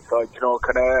there, Denise. Like, you know,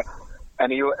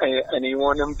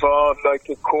 anyone involved, like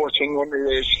the coaching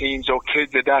underage teams or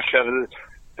kids at that level,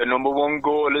 the number one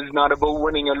goal is not about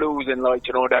winning or losing. Like,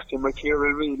 you know, that's the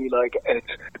material really. Like,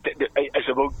 it's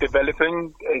about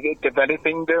developing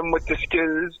them with the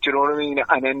skills. Do you know what I mean?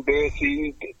 And then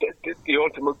basically, the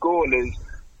ultimate goal is,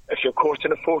 if you're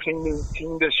coaching a 14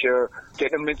 team this year,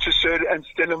 get them interested and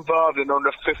still involved in under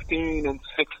 15 and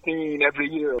 16 every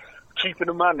year, keeping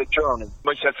them on the journey.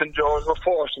 Myself and George were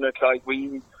fortunate, like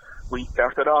we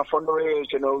started off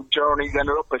underage, you know, journeys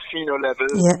ended up at senior level.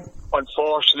 Yeah.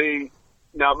 Unfortunately,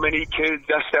 not many kids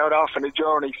that start off on a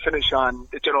journey finish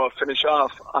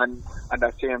off on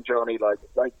that same journey.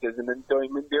 Like there's an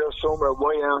endowment there somewhere.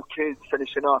 Why aren't kids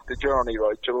finishing off the journey,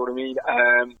 right? Do you know what I mean?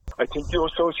 I think the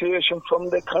association from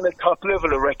the kind of top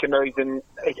level are recognising,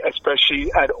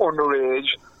 especially at underage,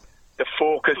 the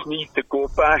focus needs to go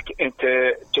back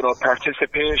into, you know,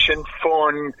 participation,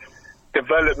 fun,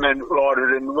 development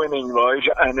rather than winning, right?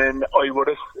 And then I would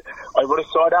have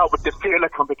started out with the Féile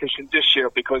competition this year,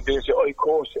 because basically I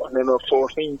coached on a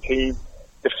 14 team.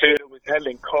 The Féile was held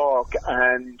in Cork,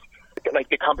 and like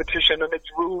the competition and its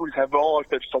rules have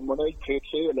altered from when I played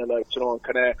Féile, like, you know,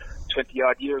 kind of 20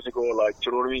 odd years ago, like,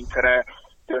 you know what I mean? Kind of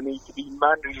there needs to be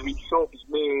mandatory subs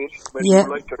made, whether you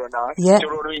like it or not. Yeah. You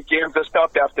know what I mean? Games are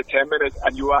stopped after 10 minutes,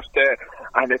 and you have to,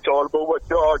 and it's all about what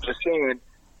George is saying.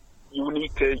 You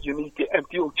need to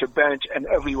empty out your bench, and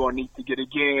everyone needs to get a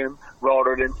game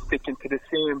rather than sticking to the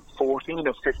same 14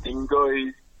 or 15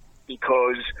 guys,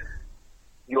 because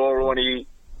you're only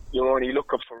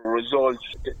looking for results.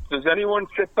 Does anyone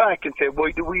sit back and say,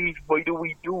 why do we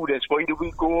do this? Why do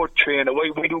we go training?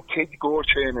 Why do kids go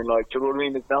training? Like, do you know what I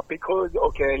mean? It's not because,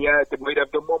 okay, yeah, they might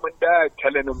have the mum and dad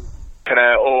telling them,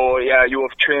 oh yeah, you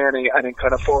have training, and then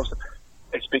kind of force them.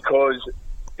 It's because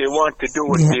they want to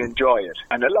do it, they enjoy it.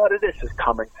 And a lot of this is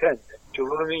common sense. Do you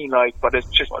know what I mean? Like, but it's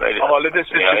just all of this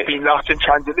has just been lost in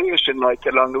translation, like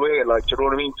along the way, like, do you know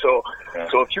what I mean? So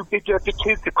if you get the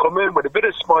kids to come in with a bit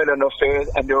of smile on their face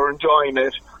and they're enjoying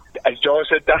it, as George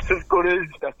said, that's as good as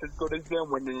them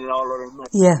winning in all of them.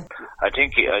 Yeah. I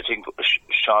think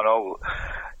Sean,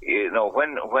 you know,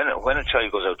 when a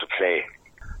child goes out to play,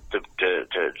 the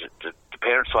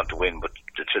parents want to win, but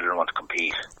the children want to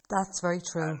compete. That's very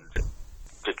true.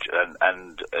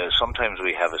 And sometimes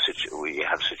we have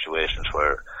situations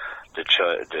where the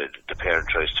parent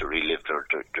tries to relive their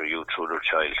youth through their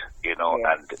child, you know,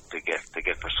 and they get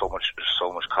so much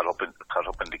caught up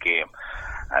in the game,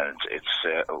 and it's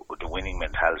the winning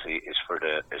mentality is for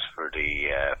the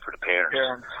parents.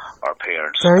 Our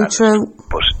parents. Very true.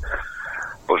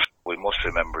 But we must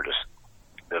remember this.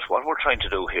 That what we're trying to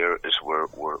do here is we're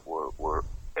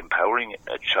empowering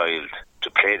a child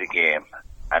to play the game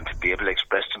and to be able to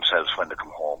express themselves when they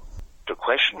come home. The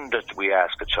question that we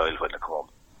ask a child when they come home,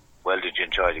 well, did you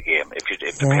enjoy the game? If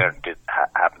the parent didn't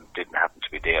happen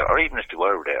to be there, or even if they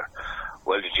were there,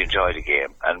 well, did you enjoy the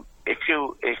game? And if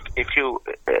you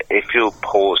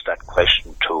pose that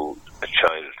question to a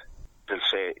child, they'll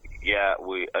say, I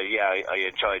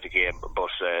enjoyed the game,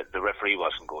 but the referee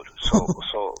wasn't good.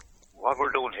 So what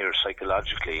we're doing here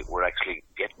psychologically, we're actually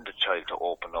getting the child to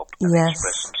open up and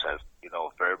express himself, you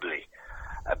know, verbally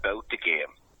about the game,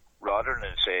 rather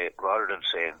than saying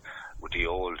the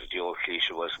old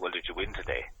cliche was, well, did you win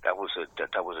today? That was a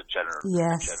general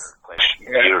question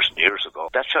years ago.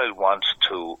 That child wants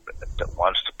to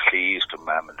please their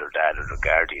mum and their dad or their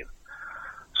guardian.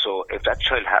 So if that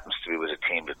child happens to be with a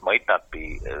team that might not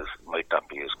be as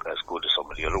good as some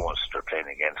of the other ones that they're playing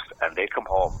against, and they come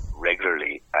home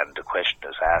regularly and the question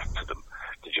is asked to them,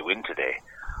 did you win today?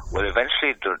 Well,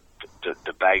 eventually the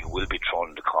bag will be thrown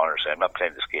in the corner, saying, I'm not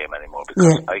playing this game anymore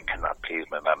because I cannot please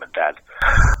my mum and dad.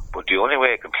 But the only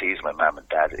way I can please my mum and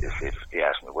dad is if they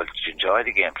ask me, well, did you enjoy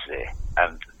the game today?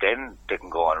 And then they can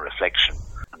go on reflection.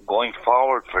 Going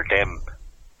forward for them,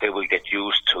 they will get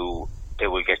used to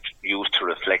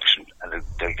reflection, and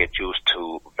they'll get used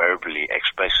to verbally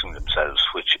expressing themselves,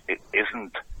 which it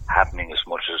isn't happening as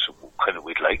much as kind of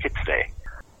we'd like it today.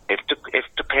 If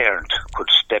the parent could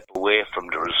step away from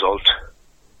the result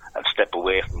and step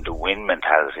away from the win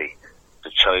mentality,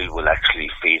 the child will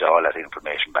actually feed all that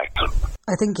information back to them.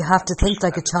 I think you have to think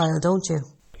like a child, don't you?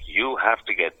 You have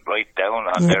to get right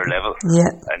down on their level,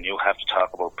 and you have to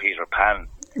talk about Peter Pan.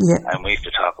 Yeah. And we have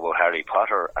to talk about Harry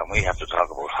Potter, and we have to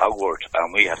talk about Hogwarts,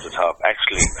 and we have to talk.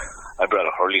 Actually, I brought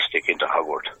a hurley stick into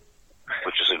Hogwarts,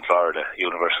 which is in Florida,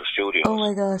 Universal Studios. Oh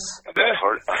my gosh! I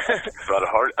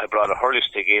brought a hurley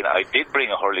stick in. I did bring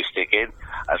a hurley stick in,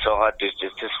 and so I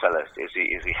this fella is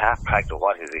he half cracked or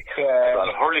what is he? I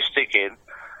brought a hurley stick in,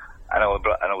 and it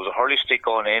was a hurley stick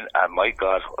going in, and my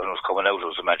God, when it was coming out, it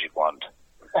was a magic wand.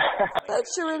 I'm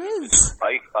sure it is.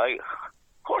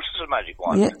 Of course, it's a magic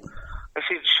wand. Yeah. I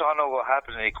see Sean what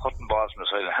happened, and he cutting balls from the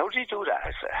side. How did he do that?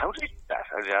 I said, how did he do that?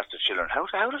 I asked the children, how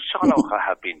did Sean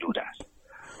O'Halpin do that?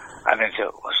 And then said,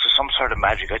 was there some sort of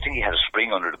magic? I think he had a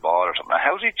spring under the ball or something.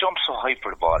 How did he jump so high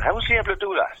for the ball? How was he able to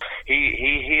do that?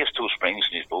 He has two springs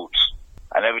in his boots.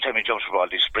 And every time he jumps for the ball,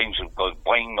 these springs will go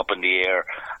boing up in the air,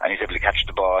 and he's able to catch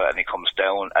the ball, and he comes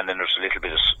down, and then there's a little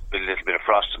bit of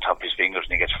frost on top of his fingers,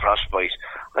 and he gets frostbite.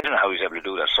 I don't know how he's able to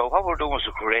do that. So what we're doing is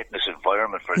we're creating this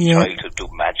environment for a child to do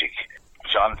magic.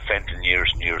 John Fenton years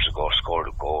and years ago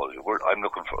scored a goal. I'm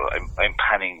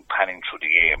panning through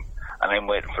the game, and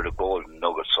I'm waiting for the golden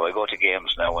nugget. So I go to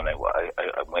games now, and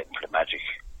I'm waiting for the magic.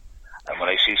 And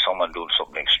when I see someone doing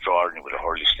something extraordinary with a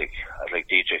hurley stick, like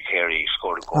DJ Carey, he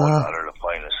scored a goal in the Ireland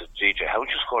final. I said, DJ, how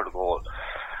did you score the goal?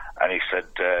 And he said,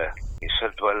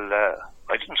 well,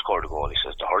 I didn't score the goal. He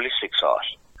says, the hurley stick saw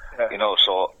it. Yeah. You know,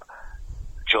 so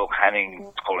Joe Canning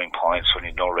scoring points when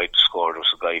he had no right to score. There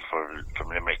was a guy from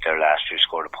Limerick there last year who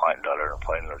scored a point in the Ireland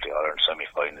final or the Ireland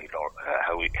semi-final. You know,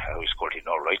 how he scored, he had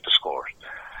no right to score.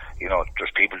 You know, there's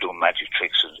people doing magic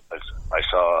tricks. I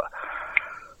saw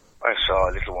a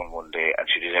little one day, and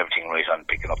she did everything right on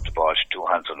picking up the ball. She had two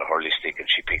hands on the hurley stick, and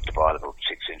she picked the ball about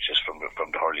 6 inches from the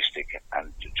hurley stick.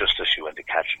 And just as she went to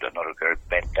catch it, another girl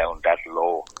bent down that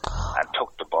low and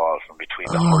took the ball from between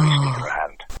the hurley stick and her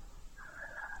hand.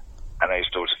 And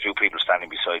there was a few people standing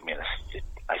beside me, and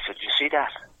I said, "Did you see that?"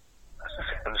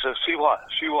 And they said, "See what?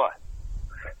 See what?"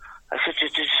 I said,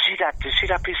 "Did you see that? Did you see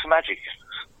that piece of magic?"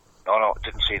 No,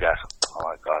 didn't see that. Oh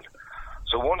my God!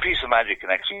 So one piece of magic can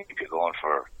actually keep you going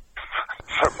for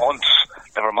months.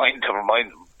 Never mind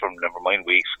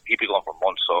weeks. Keep you going for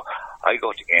months. So I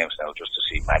go to games now just to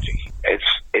see magic.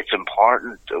 It's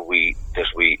important that we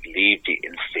leave the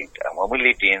instinct, and when we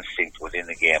leave the instinct within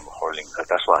the game of hurling, because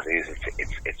that's what it is.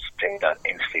 It's that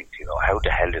instinct. How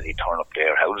the hell did he turn up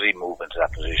there? How did he move into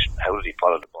that position? How did he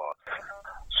follow the ball?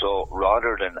 So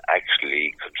rather than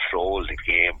actually control the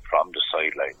game from the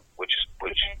sideline, which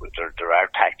there are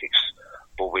tactics,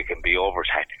 but we can be over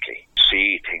tactically,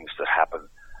 see things that happen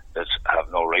that have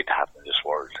no right to happen in this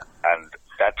world, and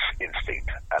that's instinct.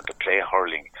 And to play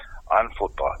hurling on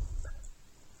football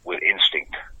with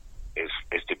instinct is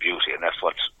the beauty, and that's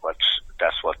what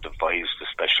divides the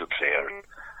special player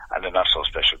and the not so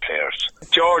special players.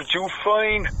 George, you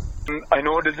find, I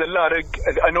know there's a lot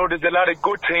of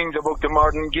good things about the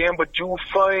modern game, but you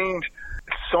find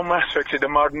some aspects of the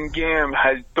modern game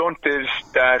has done this,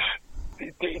 that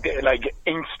like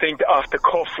instinct off the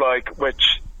cuff, which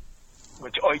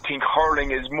I think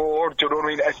hurling is more. Do you know what I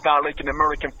mean? It's not like an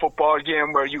American football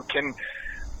game where you can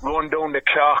run down the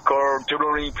clock, or do you know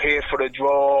what I mean, pay for the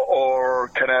draw, or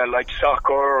kind of like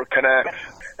soccer, kind of.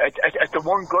 It's the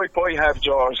one gripe I have,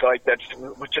 George, that's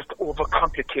just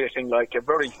overcomplicating a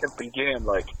very simple game,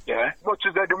 Much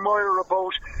as I admire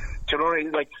about, do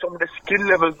you know, some of the skill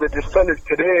levels that the fellas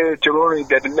today, do you know,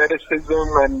 the athleticism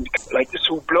and the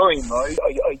sublime, right?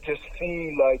 I just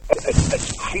feel like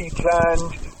it's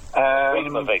pre-planned.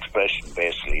 Freedom of expression,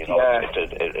 basically,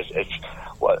 it's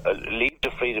leave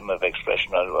the freedom of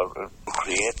expression. We're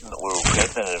creating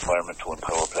an environment to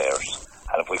empower players.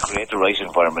 And if we create the right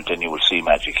environment, then you will see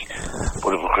magic.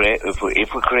 But if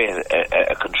we create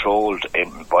a controlled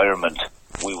environment,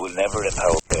 we will never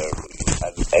empower players.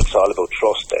 And it's all about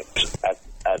trust.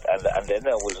 And then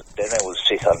I will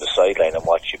sit on the sideline and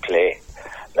watch you play.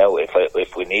 Now,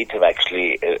 if we need to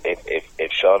actually,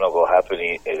 if Sean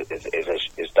O'Happany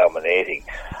is dominating,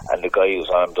 and the guy who's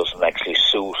on doesn't actually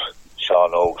suit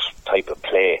Sean Oak's type of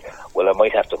play, well, I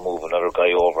might have to move another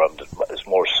guy over that is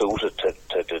more suited to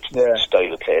the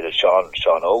style of play that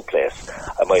Sean Oak plays.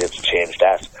 I might have to change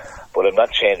that, but I'm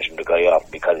not changing the guy off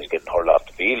because he's getting hurled off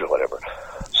the field or whatever.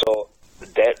 So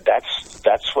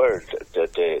that's where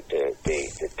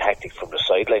the tactic from the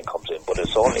sideline comes in. But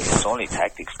it's only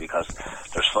tactics because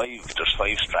there's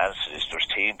five strands to this. There's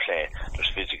team play,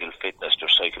 there's physical fitness,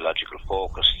 there's psychological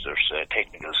focus, there's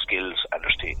technical skills, and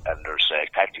there's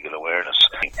tactical awareness.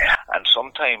 And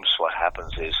sometimes what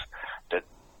happens is that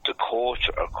the coach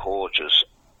or coaches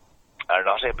are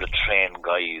not able to train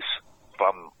guys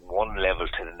from one level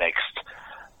to the next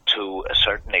to a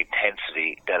certain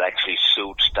intensity that actually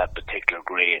suits that particular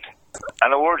grade.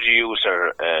 And a word you used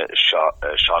there,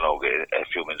 Sean Oge, a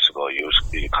few minutes ago,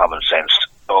 used common sense.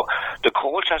 So the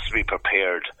coach has to be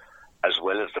prepared as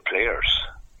well as the players.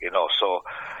 So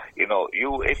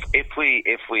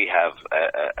if we have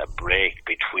a break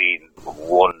between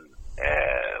one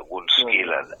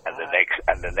skill and the next,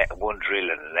 and one drill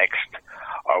and the next,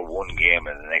 or one game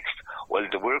and the next, well,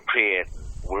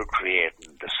 we're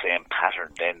creating the same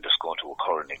pattern then that's going to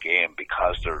occur in the game,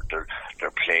 because they're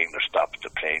playing their stop,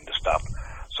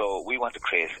 So we want to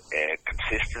create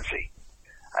consistency.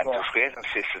 And to create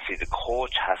consistency, the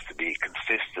coach has to be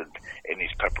consistent in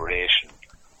his preparation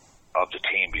of the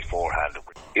team beforehand.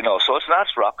 So it's not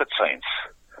rocket science.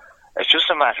 It's just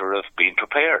a matter of being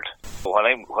prepared. When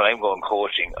I'm going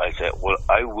coaching, I say, well,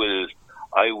 I will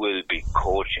be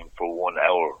coaching for 1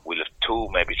 hour. We'll have 2,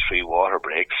 maybe 3 water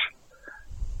breaks,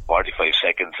 45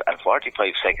 seconds, and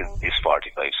 45 seconds is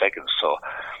 45 seconds. So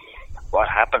what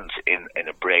happens in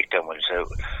a breakdown when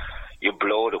you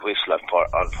blow the whistle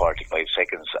on 45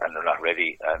 seconds and they're not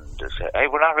ready, and they say, hey,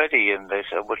 we're not ready, and they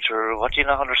say, but what do you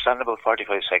not understand about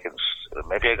 45 seconds?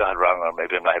 Maybe I got it wrong, or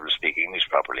maybe I'm not able to speak English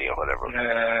properly or whatever.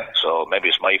 So maybe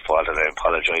it's my fault, and I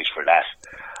apologise for that.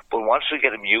 But once we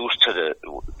get them used to the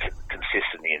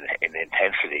consistency in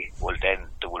intensity, well, then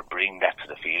they will bring that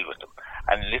to the field with them.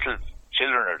 And little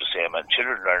children are the same, and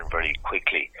children learn very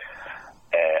quickly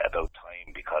about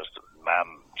time, because the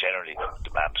ma'am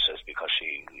says, because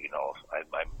she,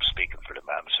 I'm speaking for the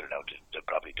ma'ams here now, they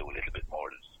probably do a little bit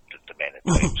more than the men at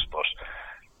times, but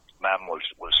ma'am will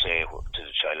say to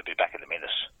the child, I'll be back in a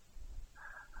minute.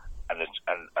 And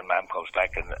ma'am comes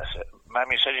back and says, ma'am,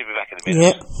 you said you'd be back in a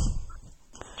minute. Yeah.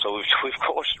 So we've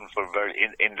coached them for very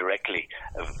indirectly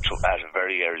at a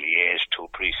very early age to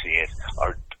appreciate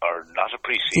or not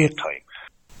appreciate time.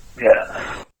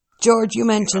 Yeah. George, you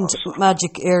mentioned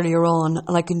magic earlier on,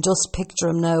 and I can just picture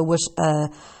him now with a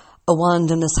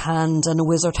wand in his hand and a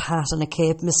wizard hat and a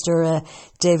cape, Mr.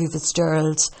 Davy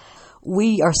Fitzgerald.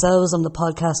 We ourselves on the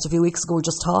podcast a few weeks ago were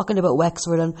just talking about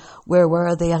Wexford and where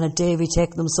were they, and had Davy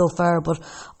taken them so far, but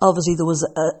obviously there was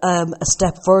a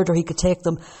step further he could take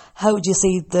them. How do you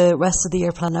see the rest of the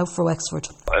year plan out for Wexford?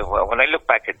 Well, when I look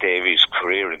back at Davy's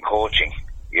career in coaching,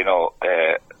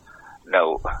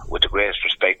 now, with the greatest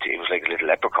respect, he was like a little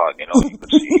leprechaun, you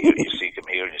could see him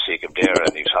here and you see him there,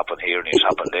 and he was hopping here and he was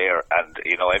hopping there, and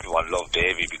everyone loved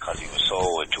Davy because he was so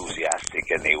enthusiastic,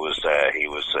 and he was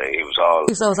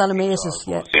always animated.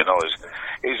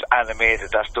 He was animated.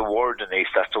 That's the word,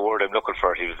 Denise. That's the word I'm looking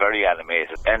for. He was very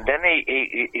animated, and then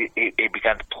he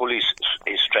began to pull his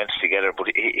strengths together, but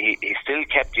he still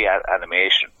kept the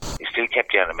animation. He still kept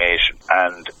the animation,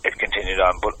 and it continued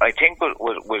on. But I think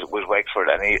with Wexford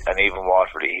and even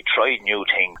Waterford, he tried new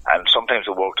things, and sometimes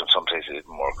it worked and sometimes it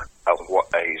didn't work.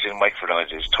 He's in Wexford now.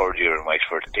 It's his third year in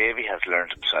Wexford. Davy has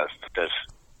learned himself that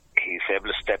he's able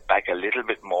to step back a little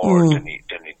bit more than he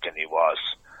was.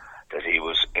 That it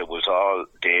was all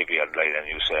Davy on line, and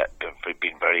he was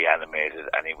being very animated,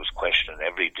 and he was questioning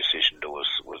every decision that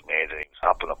was made, and he was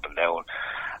hopping up and down,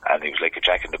 and he was like a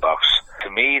jack in the box.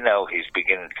 To me now, he's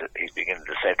beginning to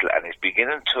settle, and he's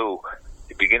beginning to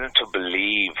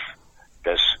believe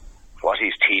that what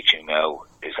he's teaching now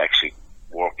is actually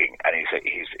working, and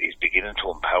he's beginning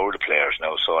to empower the players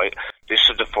now. So this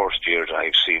is the first year that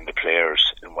I've seen the players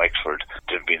in Wexford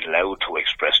that have been allowed to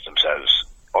express themselves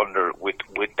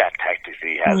with that tactic that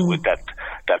he has, with that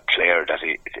player, that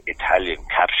Italian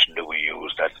caption that we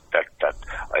use, that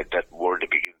word that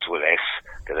begins with S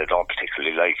that I don't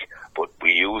particularly like, but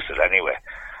we use it anyway.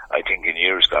 I think in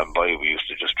years gone by we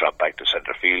used to just drop back the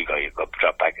centre field guy,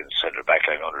 drop back in the centre back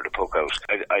line under the puck out.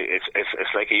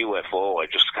 It's like a UFO.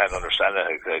 I just can't understand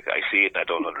it. I see it and I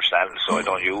don't understand it, so I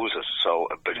don't use it. So,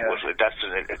 but that's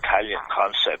an Italian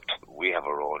concept. We have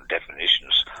our own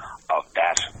definitions of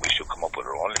that. We should come up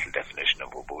with our own little definition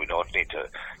of it, but we don't need to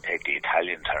take the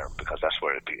Italian term because that's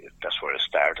where it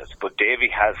started. But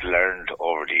Davy has learned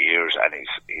over the years, and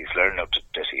he's learned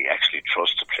that he actually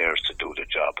trusts the players to do the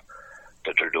job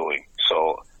that they're doing.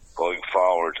 So going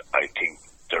forward, I think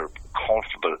they're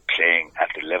comfortable playing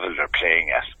at the level they're playing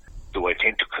at. Do I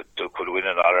think they could win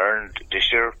an All-Ireland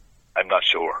this year? I'm not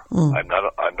sure. I'm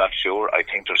not sure. I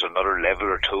think there's another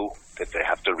level or two that they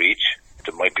have to reach.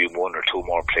 There might be one or two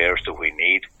more players that we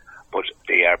need, but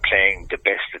they are playing the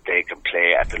best that they can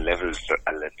play at the levels that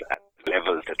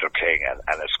they're playing at,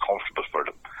 and it's comfortable for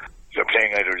them. They're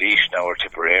playing either Laois now or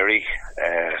Tipperary.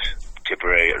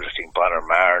 Tipperary, I think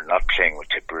Bonner-Mar not playing with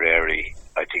Tipperary.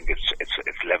 I think it's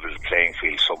level the playing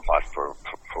field somewhat for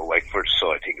Wexford,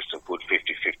 so I think it's a good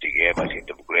 50-50 game. I think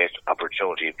they have a great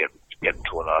opportunity of getting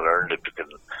to an All-Ireland if they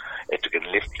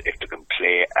can lift, if they can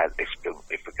play, and if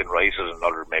they can rise at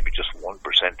another maybe just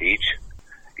 1% each.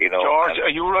 George,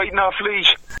 are you writing off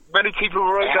Laois? Many people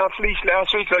were writing off Laois last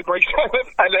week, like myself,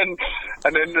 and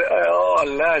then oh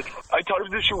lad, I thought it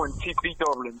was a shoe in TP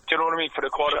Dublin. Do you know what I mean, for the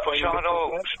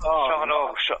quarterfinal?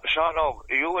 Sean,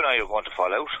 you and I are going to fall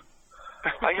out.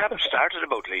 I haven't started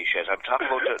about Laois yet. I'm talking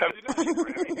about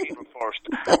the people first,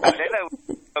 and then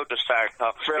out to start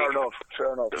talking. Fair enough.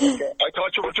 Okay. I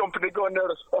thought you were jumping the gun there.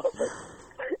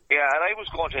 Yeah, and I was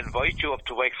going to invite you up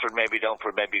to Wexford, maybe down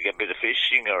for maybe a bit of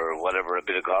fishing or whatever, a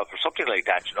bit of golf or something like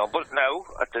that, But now,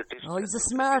 he's a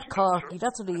smart Corky.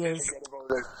 That's what he is.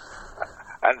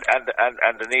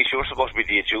 And Denise, you're supposed to be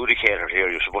the adjudicator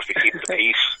here. You're supposed to keep the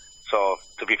peace. So,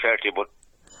 to be fair to you, but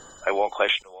I won't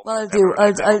question it. Well, I'll do.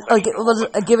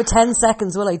 I'll give it 10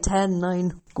 seconds. Will I? 10,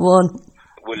 9, go on.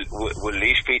 Will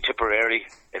Laois beat Tipperary?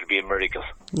 It'll be a miracle.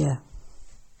 Yeah.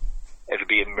 It'll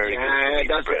be a miracle.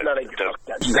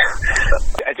 That's and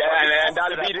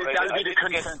that'll be the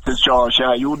consensus, Josh.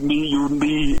 Yeah, you wouldn't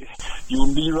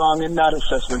be wrong in that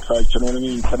assessment, like, you know what I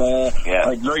mean?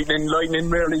 Like lightning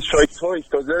rarely strikes twice,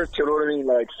 does it? You know what I mean?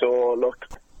 Like, so look.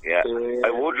 Yeah,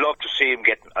 I would love to see him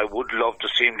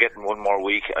getting one more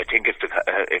week. I think if they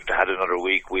had another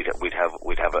week, we'd have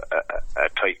a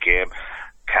tight game.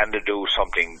 Can they do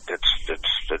something that's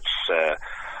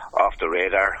off the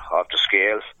radar, off the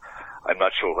scale? I'm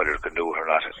not sure whether they can do it or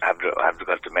not. Have they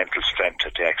got the mental strength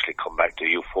to actually come back to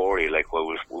euphoria, like what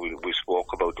we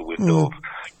spoke about the window of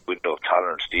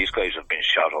tolerance? These guys have been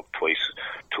shot up twice,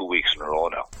 2 weeks in a row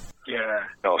now. Yeah.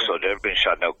 No, so they've been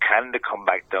shot now. Can they come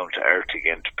back down to earth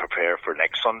again to prepare for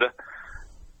next Sunday?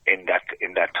 In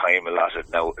that time allotted.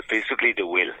 Now, physically they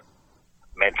will.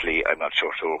 Mentally, I'm not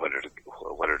sure whether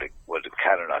they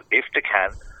can or not. If they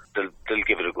can, they'll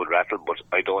give it a good rattle, but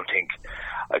I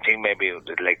think maybe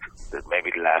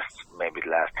the last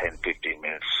 10-15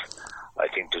 minutes, I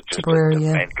think the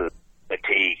mental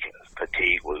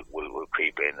fatigue will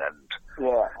creep in, and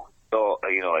so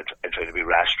I try to be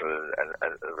rational and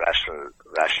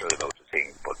rational about the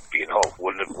thing, but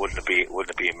wouldn't it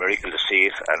be a miracle to see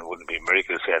it, and wouldn't it be a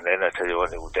miracle to see it? And then I tell you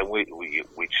what, then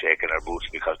we'd shake in our boots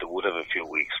because they would have a few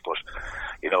weeks, but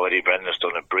Eddie Brendan's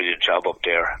done a brilliant job up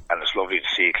there, and it's lovely to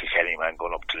see Kilkenny man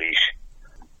going up to Laois,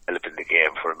 developing the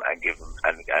game for him, and give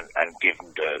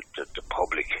him the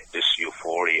public this euphoria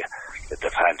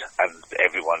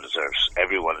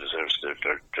everyone deserves their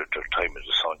time in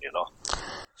the sun, you know.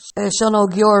 Sean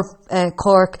Og, your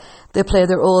Cork, they play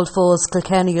their old foes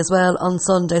Kilkenny as well on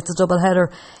Sunday. It's a double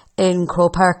header in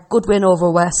Croke Park. Good win over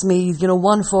Westmeath,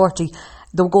 140.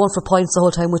 They were going for points the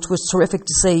whole time, which was terrific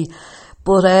to see.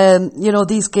 But,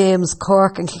 these games,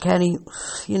 Cork and Kilkenny,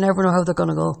 you never know how they're going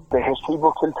to go. The history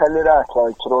books will tell you that,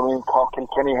 like, Cork and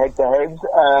Kilkenny head to head,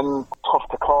 tough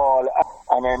to call.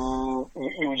 And then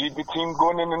usually the team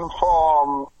going in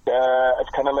form, it's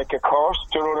kind of like a curse,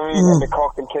 do you know what I mean? And the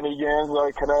Cork and Kilkenny games,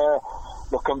 like, kind of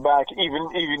looking back, even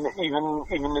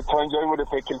the times I would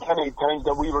have picked Kilkenny, times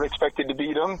that we were expected to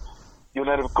beat them, you'll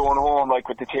end up going home, like,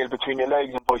 with the tail between your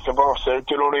legs and vice versa,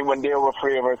 do you know what I mean? When they were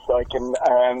favourites, like, and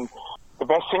the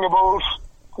best thing about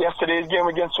yesterday's game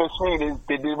against Westmeath is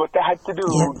they did what they had to do,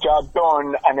 job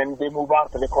done, and then they move on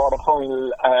to the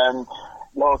quarter-final.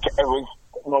 Look, it was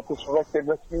not disrespected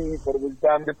Westmeath, but it was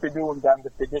damned if they do and damned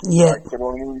if they didn't. Like, you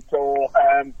know what I mean? So,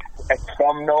 it's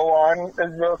from now on,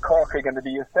 as well, Cork are going to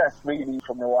be assessed, really,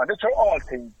 from now on. It's for all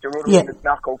teams, you know what I mean? It's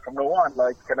knockout from now on.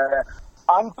 Like,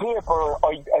 on paper,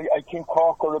 I think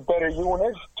Cork are a better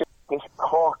unit. This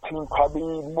Cork team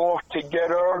probably more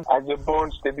together as a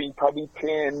bunch. They've been probably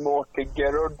playing more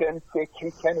together than, say,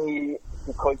 Kilkenny,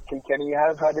 because Kilkenny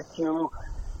have had a few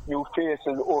new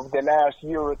faces over the last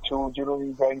year or two. You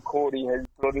know, Brian Cody has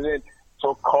brought it in.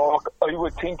 So Cork, I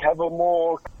would think, have a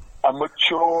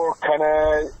mature kind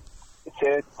of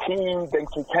team than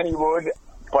Kilkenny would.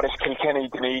 But it's Kilkenny,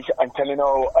 Denise. I'm telling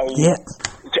you,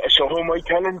 So who am I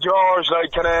telling George?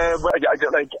 Like,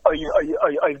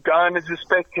 I've gone as a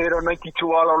spectator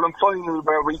 92 All-Ireland final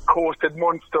where we coasted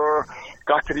Munster,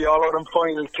 got to the All-Ireland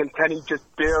final. Kilkenny just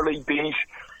barely beat,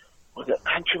 was it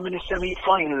Antrim in the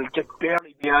semi-final? Just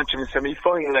barely beat Antrim in the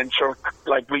semi-final. And sure,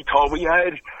 like, we thought we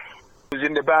had, it was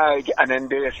in the bag, and then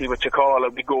they see what you call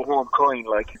it, we go home crying.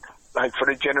 Like for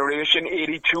the generation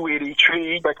 82,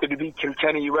 83, expected to beat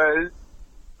Kilkenny well.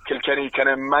 Kilkenny kind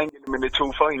of mangled them in the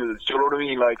two finals. Do you know what I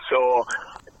mean? Like, so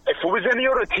if it was any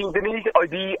other team, Denise, I'd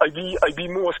be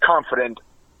most confident.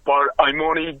 But I'm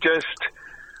more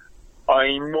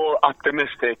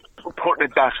optimistic, putting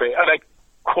it that way. I'm like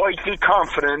quietly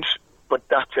confident, but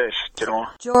that's it, you know.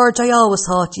 George, I always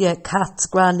thought, Cats,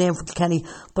 grand name for Kilkenny,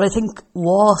 but I think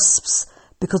Wasps,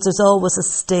 because there's always a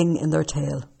sting in their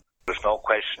tail. There's no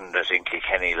question that in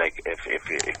Kilkenny, like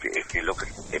if you look at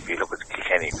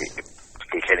Kilkenny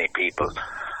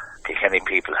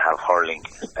people have hurling.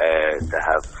 They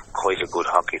have quite a good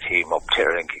hockey team up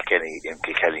there in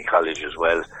Kilkenny College as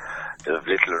well. They have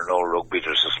little or no rugby.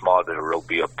 There's a small bit of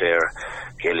rugby up there.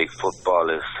 Gaelic football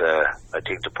is, I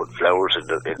think, to put flowers in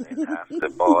half the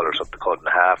ball or something, cut in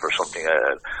half or something,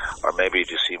 or maybe you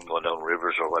just see them going down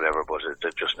rivers or whatever, but they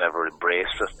just never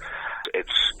embraced it.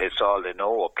 It's all they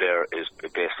know up there is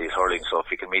basically hurling. So if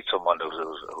you can meet someone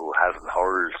who hasn't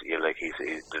hurled,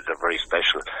 they're very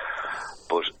special.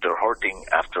 But they're hurting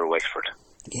after Wexford.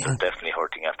 Yeah. They're definitely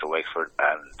hurting after Wexford,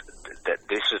 and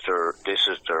this is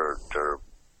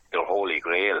their holy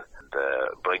grail.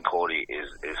 Brian Cody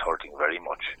is hurting very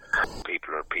much.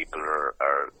 People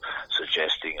are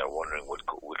suggesting or wondering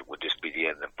would this be the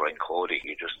end of Brian Cody?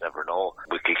 You just never know.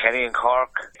 With Kilkenny and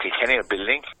Cork, Kilkenny are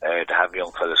building to have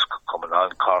young fellas coming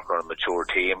on. Cork are a mature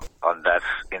team on that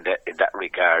in that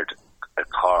regard.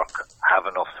 Cork have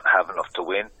enough to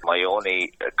win. My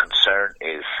only concern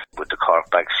is with the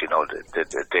Cork backs.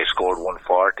 They scored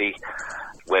 140.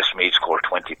 Westmeath scored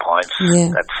 20 points. Yeah.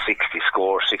 That's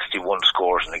 61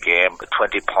 scores in the game.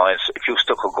 20 points. If you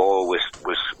stuck a goal with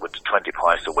the 20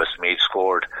 points that Westmeath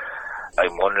scored,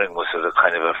 I'm wondering, was it a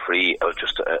kind of a free, or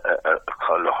just a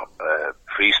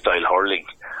freestyle hurling,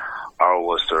 or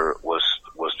was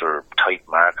there tight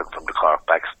marking from the Cork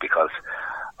backs? Because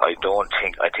I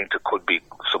think there could be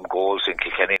some goals in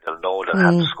Kilkenny. They'll know they'll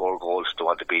have to score goals to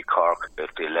want to beat Cork. If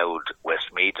they allowed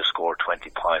Westmeath to score 20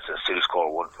 points and still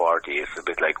score 140, it's a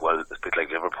bit like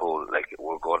Liverpool. Like,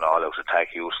 we're going all out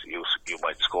attack. You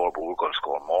might score, but we're going to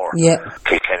score more. Yeah.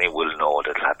 Kilkenny will know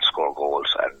that they'll have to score goals,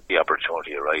 and the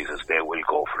opportunity arises, they will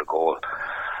go for the goal.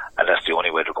 And that's the only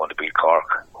way they're going to beat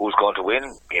Cork. Who's going to win?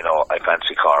 I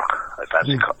fancy Cork. I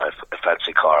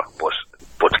fancy Cork,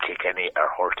 but Kilkenny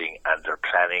are hurting, and they're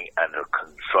planning, and they're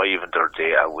contriving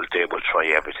they will try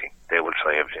everything. They will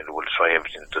try everything. They will try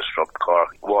everything to disrupt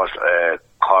Cork.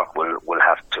 Cork will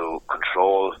have to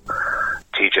control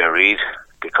TJ Reid,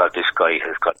 because this guy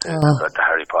has got the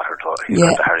Harry Potter touch. He's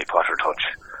got the Harry Potter touch.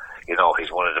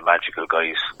 He's one of the magical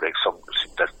guys. Like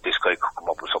this guy could come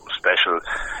up with something special.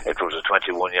 If there was a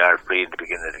 21-yard free in the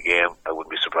beginning of the game, I wouldn't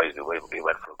be surprised if he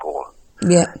went for a goal.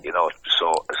 Yeah.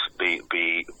 So be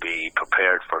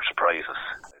prepared for surprises.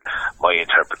 my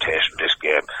interpretation of this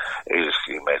game is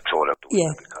you may throw it out the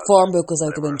window. Form book goes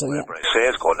out the window, whatever I say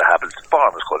is going to happen,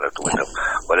 form is going out the window.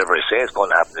 Whatever I say is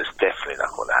going to happen is definitely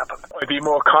not going to happen. I'd be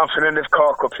more confident if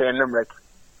Cork were playing Limerick.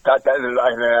 And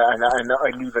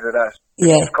I'd leave it at that.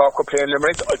 Yeah. If Cork were playing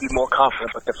Limerick, I'd be more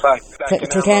confident. But the fact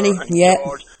Kilkenny,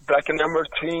 Black and Amber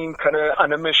team kind of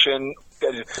on a mission,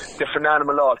 different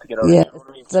animal altogether. Yeah,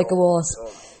 it's like it was.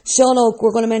 Sean Oak,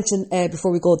 we're going to mention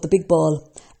before we go the big ball.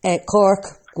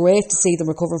 Cork, great to see them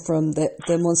recovering from the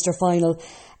Munster final.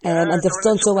 And they've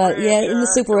done so well, in the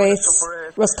Super 8s.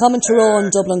 Roscommon, Tyrone,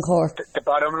 Dublin, Cork. The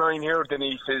bottom line here,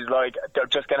 Denise, is like they're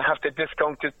just going to have to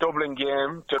discount this Dublin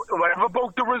game. Whatever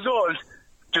about the result,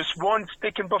 just once they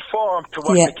can perform to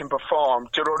what they can perform.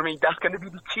 Do you know what I mean? That's going to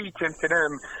be the key to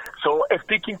them. So if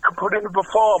they can put in a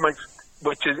performance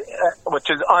which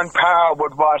is on par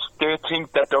with what they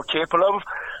think that they're capable of,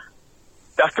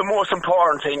 that's the most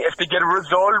important thing. If they get a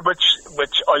result,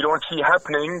 which I don't see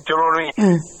happening, do you know what I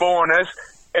mean? Bonus.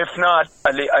 If not,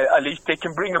 at least they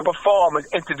can bring a performance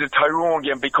into the Tyrone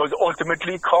game, because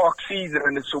ultimately Cork's season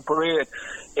in the Super 8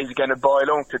 is going to boil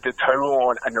down to the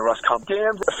Tyrone and the Roscommon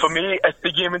games. For me, it's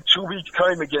the game in 2 weeks'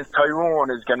 time against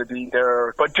Tyrone is going to be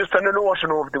there. But just on the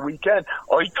notion over the weekend,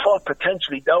 I thought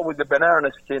potentially that was a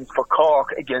banana skin for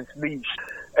Cork against Laois.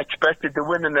 Expected to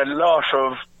win in a lot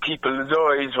of people's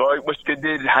eyes, right, which they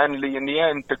did handily in the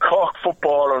end. The Cork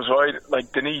footballers, right,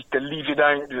 like Denise, they leave you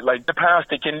down, like the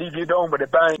past, they can leave you down with a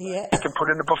bang. They can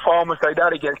put in a performance like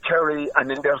that against Kerry,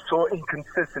 and then they're so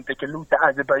inconsistent, they can lose to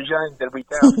Azerbaijan the week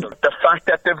after. The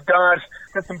fact that they've got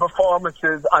some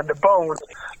performances on the bounce.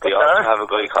 They also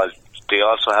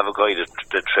have a guy that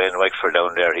trained Wexford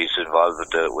down there. He's involved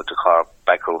with the Cork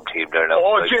backroom team there now.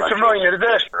 Oh, Jason Ryan, is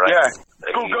it? Right. Yeah.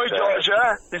 Good guy, George,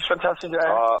 He's fantastic,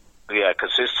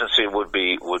 consistency would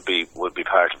be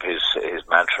part of his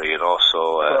mantra, you know.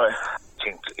 So I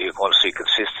think you're going to see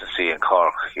consistency in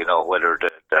Cork. You know, whether they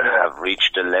have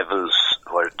reached the levels,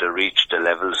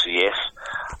 yes,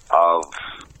 of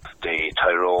the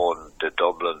Tyrone, the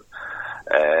Dublin.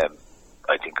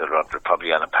 I think they're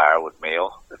probably on a par with Mayo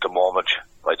at the moment.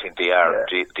 I think they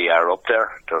are up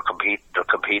there. They're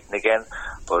competing again,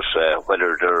 but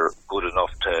whether they're good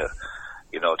enough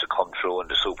to come through in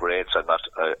the Super 8s,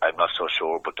 I'm not so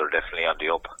sure, but they're definitely on the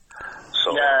up.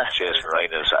 So Jason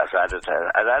Ryan has added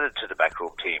to the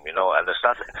backroom team, you know, and it's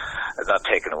not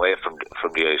taken away from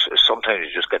the ice. Sometimes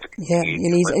you just get you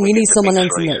need someone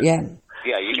else in there,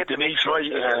 you get the mix right.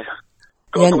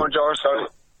 Go on, George. Sorry.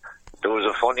 There was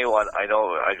a funny one. I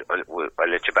know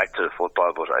I'll let you back to the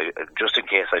football, but just in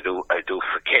case I do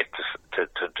forget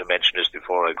to mention this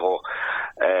before I go.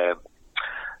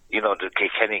 You know, the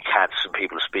Kilkenny Cats, and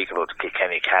people speak about the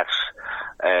Kilkenny Cats.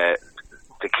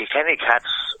 The Kilkenny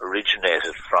Cats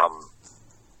originated from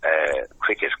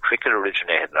cricket. Cricket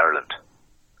originated in Ireland.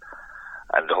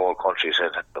 And the whole country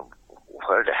said,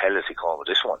 where the hell is he coming with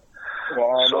this one?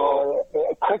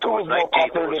 Cricket was more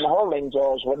popular than hurling,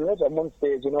 George, wasn't it? At one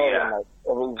stage, you know. Yeah.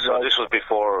 This was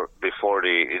before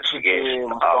the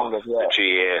instigation of the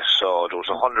GA. So there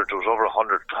was over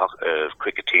 100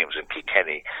 cricket teams in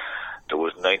Kilkenny. There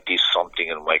was 90-something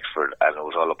in Wexford, and it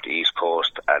was all up the East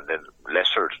Coast, and then to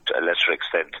a lesser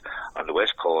extent on the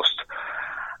West Coast.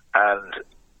 And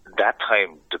that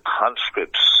time, the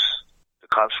conscripts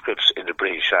in the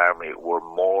British Army were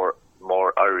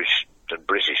more Irish than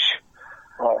British.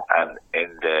 Oh. And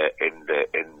in the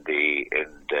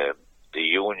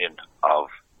union of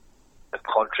the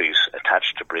countries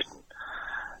attached to Britain,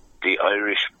 the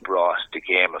Irish brought the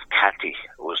game of catty,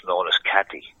 it was known as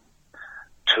catty,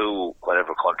 to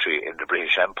whatever country in the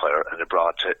British Empire, and it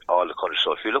brought to all the countries.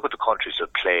 So if you look at the countries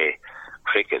that play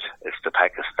cricket, it's the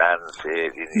Pakistans, the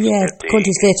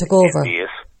countries they took over.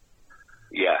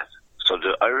 So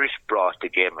the Irish brought the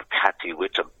game of catty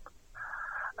with them,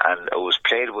 and it was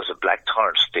played with a black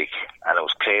turn stick, and it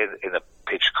was played in a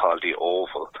pitch called the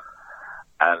Oval,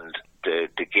 and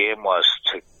the game was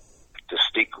the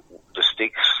sticks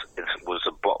was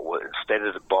instead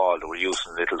of the ball, they were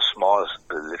using little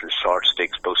short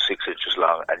sticks about 6 inches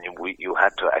long, and you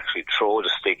had to actually throw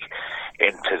the stick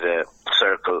into the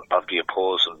circle of the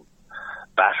opposing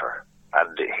batter.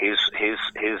 And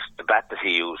the bat that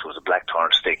he used was a black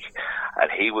turn stick, and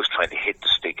he was trying to hit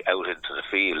the stick out into the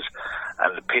field,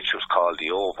 and the pitch was called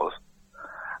the Oval.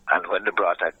 And when they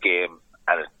brought that game,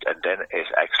 and then it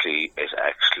actually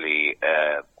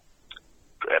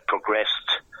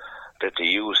progressed that they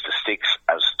used the sticks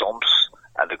as stumps,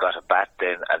 and they got a bat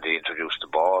then, and they introduced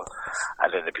the ball, and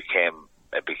then it became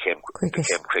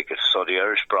cricket. So the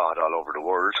Irish brought it all over the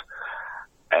world.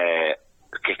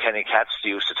 The Kilkenny Cats,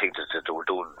 they used to think that they were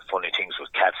doing funny things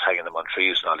with cats, hanging them on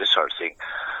trees and all this sort of thing.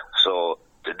 So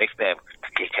the nickname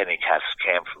Kilkenny Cats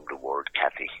came from the word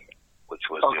catty, which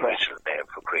was the original name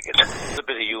for cricket. It's a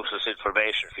bit of useless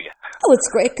information for you. Oh, it's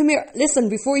great. Come here. Listen,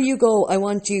 before you go, I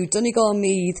want you, Donegal,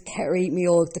 Meath, Kerry,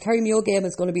 Mayo. The Kerry Mayo game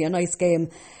is going to be a nice game.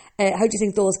 How do you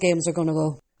think those games are going to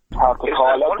go? Hard to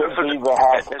call.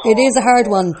 It is a hard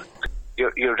one. You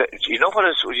know what?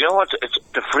 It's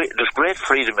there's great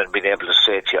freedom in being able to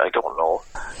say to you, I don't know.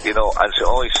 And say,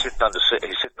 oh, he's sitting on the.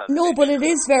 No, but it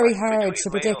is very hard to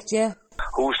predict. Yeah.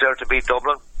 Who's there to beat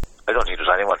Dublin? I don't think there's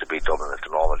anyone to beat Dublin at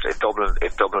the moment. If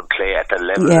Dublin play at the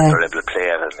level that they're able to play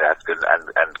at,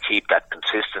 and keep that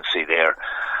consistency there,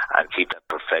 and keep that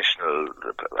professional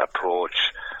approach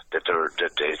that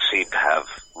they seem to have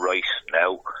right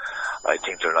now, I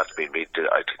think they're not being beat.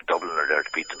 I think Dublin are there to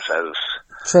beat themselves.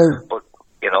 True. But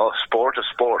sport is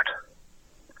sport.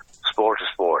 Sport is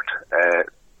sport.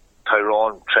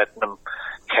 Tyrone, Trettenham,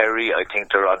 Kerry, I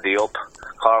think they're on the up.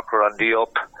 Cork are on the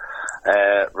up.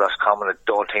 Roscommon, I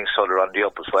don't think so. They're on the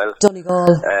up as well.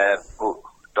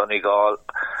 Donegal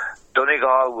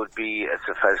would be, as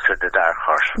a fella, the dark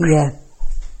horse for me. Yeah.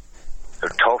 They're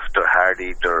tough. They're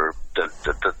hardy.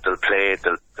 They'll play.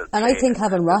 And I think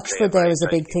having Rochford there is a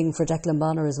big thing for Declan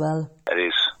Bonner as well. It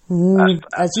is.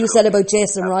 As you said about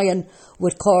Jason Ryan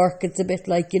with Cork, it's a bit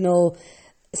like,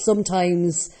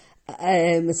 sometimes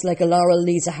it's like a Laurel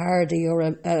needs a Hardy or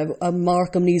a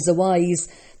Markham needs a Wise.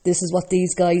 This is what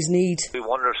these guys need. We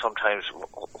wonder sometimes,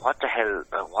 what the hell,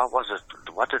 what was it,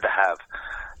 what did they have?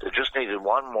 They just needed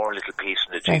one more little piece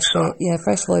in the jigsaw.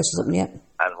 Fresh voice or something, yeah.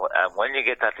 And when you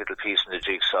get that little piece in the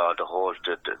jigsaw,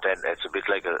 then it's a bit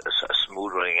like a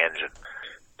smooth running engine.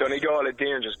 Donegal are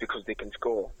dangerous because they can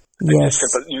score. Yes.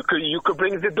 Simple. You could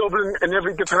bring the Dublin in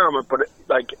every department, but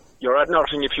you're at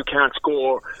nothing if you can't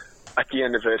score at the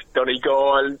end of it.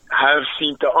 Donegal have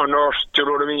seemed to unearth, do you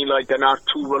know what I mean? Like, they're not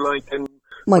too reliant on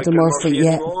Michael Murphy,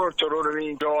 yeah. More, do you know what I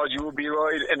mean? George, you would be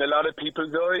right. In a lot of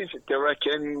people's eyes, they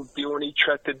reckon the only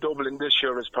threat to Dublin this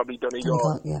year is probably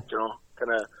Donegal. Yeah.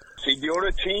 See, the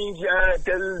other teams,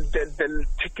 they'll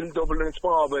tickle Dublin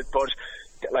small bit, but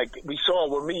like we saw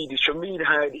with Meath, Meath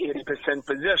had 80%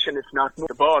 possession, if not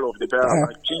the ball over the bar. Yeah.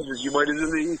 Like, Jesus, you might as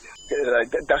well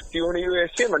that's the only way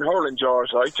of him and hurling, George,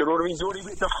 right? Do you know what I mean? The only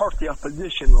way to hurt the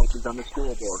opposition is on the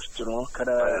scoreboard,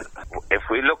 If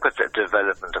we look at the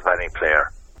development of any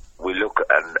player, we look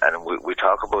and we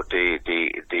talk about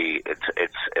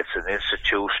it's an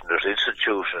institution. There's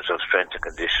institutions of strength and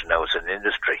condition now. It's an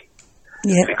industry.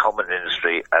 Yeah. It's become an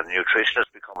industry, and nutrition has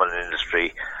become an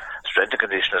industry. Strength and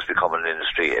condition has become an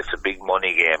industry. It's a big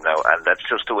money game now, and that's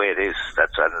just the way it is.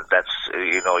 That's one of the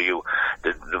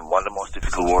most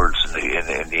difficult words in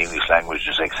the English language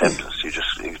is acceptance. You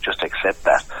just accept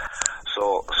that.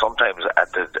 So sometimes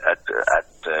at the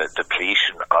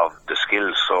depletion of the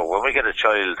skills. So when we get a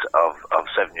child of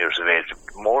 7 years of age,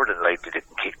 more than likely they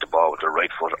can kick the ball with their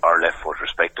right foot or left foot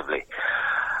respectively.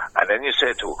 And then you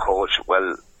say to a coach,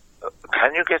 well,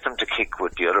 can you get them to kick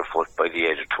with the other foot by the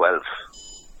age of 12?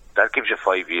 That gives you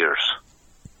 5 years.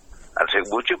 And say,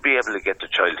 would you be able to get the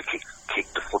child to kick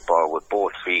the football with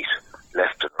both feet,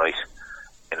 left and right,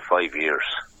 in 5 years?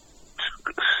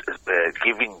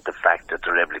 Giving the fact that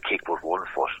they're able to kick with one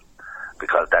foot,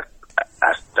 because that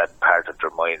part of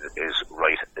their mind is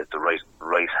the right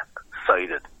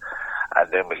sided,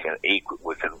 and then we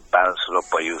can balance it up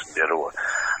by using the other one.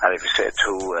 And if you say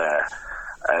to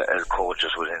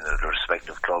coaches within the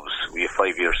respective clubs, we have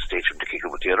 5 years to teach them to kick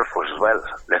it with the other foot as well,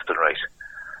 left and right,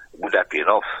 would that be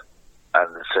enough?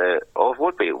 And say, it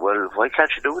would be. Well, why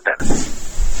can't you do it then?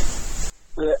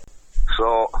 Yeah.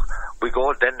 So we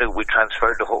go we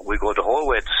go the whole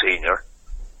way to senior,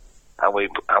 and we're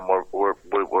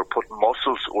putting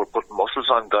muscles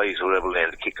on guys who are able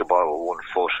to kick the ball with one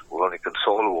foot. We're only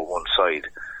consoling with one side,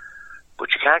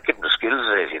 but you can't give them the skills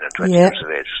at 18 and 20 years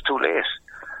of age. It's too late.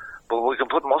 But we can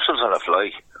put muscles on a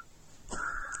fly.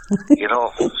 So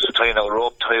tie a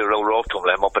rope to him,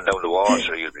 let him up and down the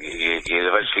water. You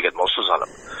eventually get muscles on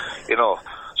him.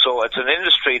 So it's an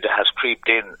industry that has creeped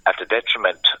in at the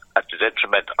detriment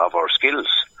of our skills.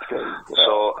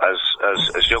 So as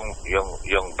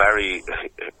young Barry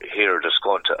here, that's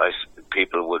going to,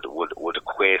 people would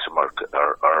equate him or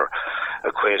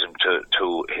equate him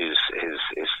to his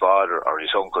father or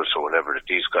his uncles or whatever. That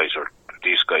these guys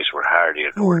were hardy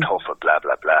and were tough and blah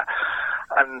blah blah.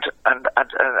 And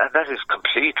that is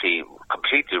completely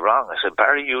wrong. I said,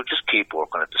 Barry, you just keep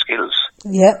working at the skills.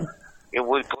 Yeah.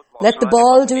 We'll let the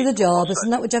ball do the job.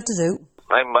 Isn't that what you have to do?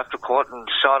 I'm after quoting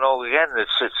Sean O again.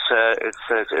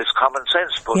 It's common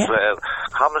sense, but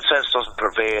common sense doesn't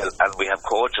prevail, and we have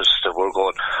coaches that we're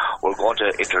going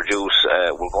to introduce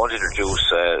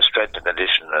strength and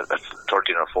condition at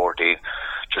 13 or 14.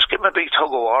 Just give them a big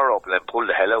tug of war up and then pull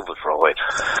the hell out of it for a while.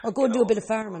 Or go and do a bit of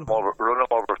farming. Run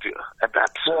them over a few, and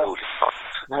absolutely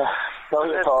not.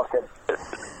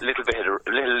 Little bit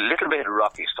of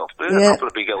rocky stuff. There's a couple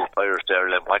of big outfires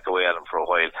there, and then whack away at them for a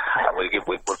while, and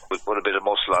we'll put a bit of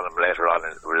muscle on them later on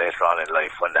in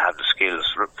life when they have the skills.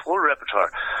 Full repertoire.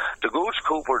 The Gooch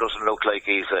Cooper doesn't look like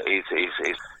he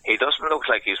doesn't look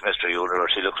like he's Mr.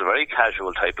 Universe. He looks a very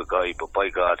casual type of guy, but by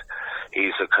God,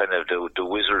 he's a kind of the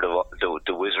wizard of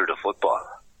football.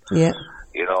 Yeah.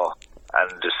 You know. And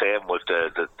the same with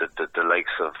the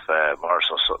likes of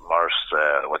Morris,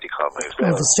 what do you call him?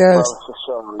 Fitzgerald.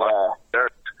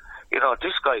 You know,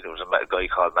 this guy, there was a guy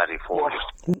called Matty Ford.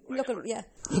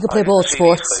 He could play both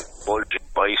sports. Bulging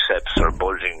biceps or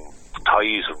bulging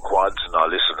thighs and quads and all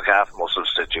this, and the calf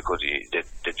muscles that you could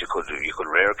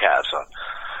rear calves on.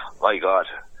 My God.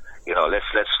 You know, let's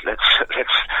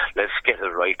get it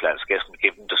right, lads.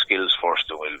 Give them the skills first,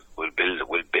 and we'll build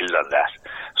on that.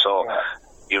 So.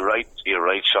 You're right,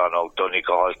 Sean.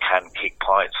 Donegal can kick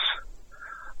points,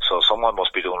 so someone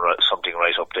must be doing something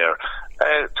right up there.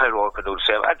 Tyrone can do the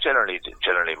same, and generally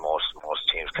most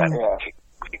teams can kick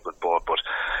good ball. But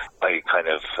I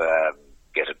kind of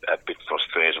get a bit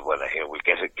frustrated when I hear we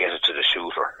get it to the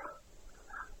shooter.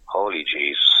 Holy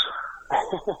jeez!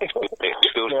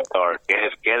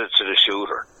 Get it to the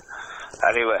shooter.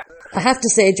 Anyway, I have to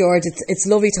say, George, it's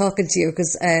lovely talking to you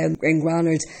because in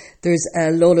Granard there's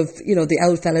a lot of, you know, the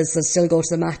old fellas that still go to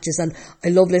the matches, and I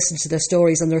love listening to their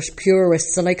stories, and they're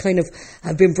purists, and I kind of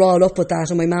have been brought up with that,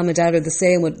 and my mum and dad are the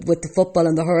same with the football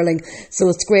and the hurling, so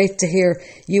it's great to hear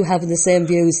you having the same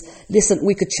views. Listen,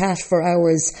 we could chat for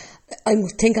hours. I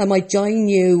think I might join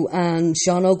you and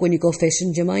Sean Og when you go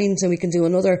fishing. Do you mind? And we can do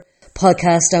another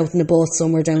podcast out in the boat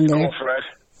somewhere down there.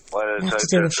 Well,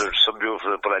 there's some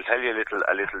beautiful, but I'll tell you a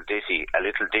little ditty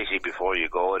before you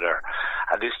go there.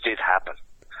 And this did happen.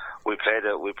 We played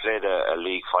a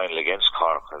league final against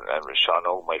Cork, and Sean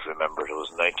O might remember it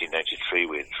was 1993.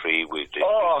 We had three.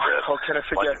 How can I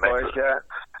forget, boys? Yeah,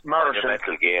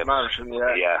 monumental games. Marathon,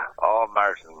 yeah. Yeah, all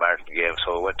marathon games.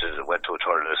 So we went to a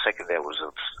tournament. The second day was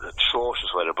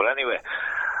atrocious weather, but anyway.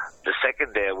 The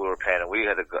second day we were playing, and we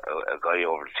had a guy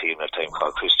over the team at the time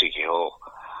called Christy Kehoe.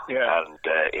 Yeah. And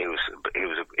he was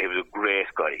a great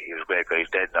guy. He was a great guy. He's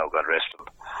dead now, God rest him.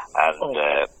 And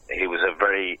he was a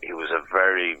very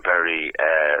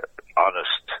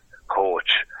honest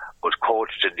coach, but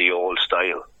coached in the old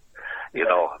style. You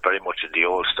know, very much in the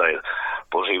old style.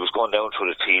 But he was going down to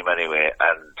the team anyway,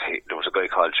 and there was a guy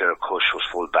called Gerard Cush was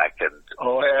full back, and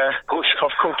Cush,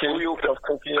 tough cookie,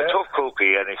 yeah. Tough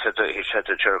cookie, and he said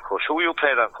to Gerard Cush, who you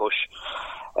played on, Cush?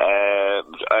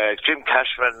 Jim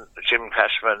Cashman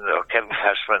or Kevin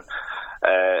Cashman.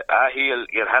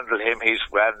 You'll handle him, he's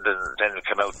grand. And then it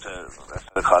came out to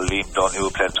call Liam Dunn, who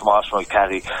played Tomas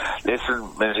Mulcahy.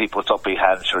 Listen, when he puts up his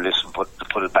hands, sure, listen,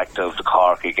 put it back down to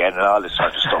Cork again, and all this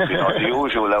sort of stuff, you know, the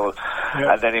usual level.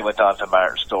 Yeah. And then he went on to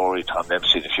Martin Story, Tom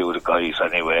Dempsey, and a few of the guys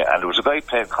anyway. And there was a guy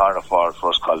playing corner for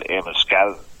us called Eamon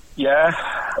Scallon. Yeah.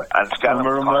 And Scallon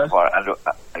was corner for, and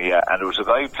there was a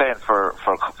guy playing for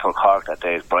Cork that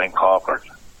day, Brian Corcoran.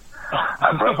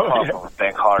 And Brian Corcoran was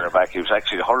playing cornerback. He was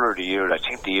actually the hurler of the year, I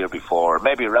think the year before,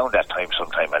 maybe around that time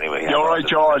sometime anyway. You're right,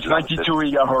 George. 92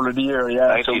 he got hurler of the year,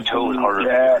 yeah. 92 hurler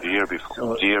of the year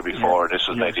before. This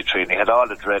was 93, and he had all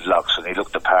the dreadlocks, and he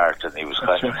looked the part, and he was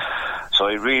kind of, so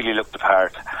he really looked the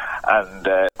part. And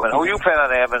when who you playing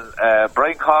on, Eamon?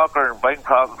 Brian Corcoran,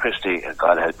 Christie.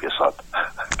 God help you, son.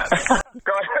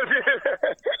 God help you.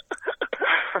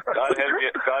 God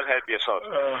help you, son.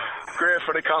 Great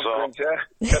for the compliment, yeah.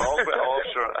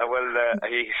 Well,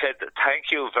 he said,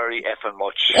 thank you very effing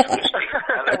much, Christie.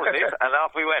 And that was it. And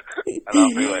off we went.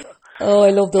 Oh, I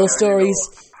love those stories.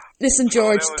 Listen,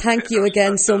 George, thank you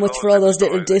again so much for all those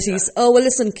little ditties. Oh, well,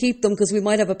 listen, keep them because we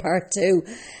might have a part 2.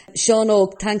 Sean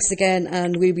Og, thanks again,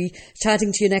 and we'll be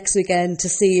chatting to you next weekend to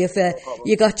see if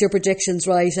you got your predictions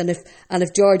right, and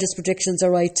if George's predictions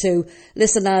are right too.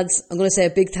 Listen, lads, I'm going to say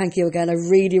a big thank you again. I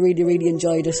really, really, really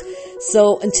enjoyed it.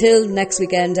 So until next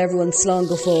weekend, everyone, slán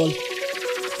go fóill.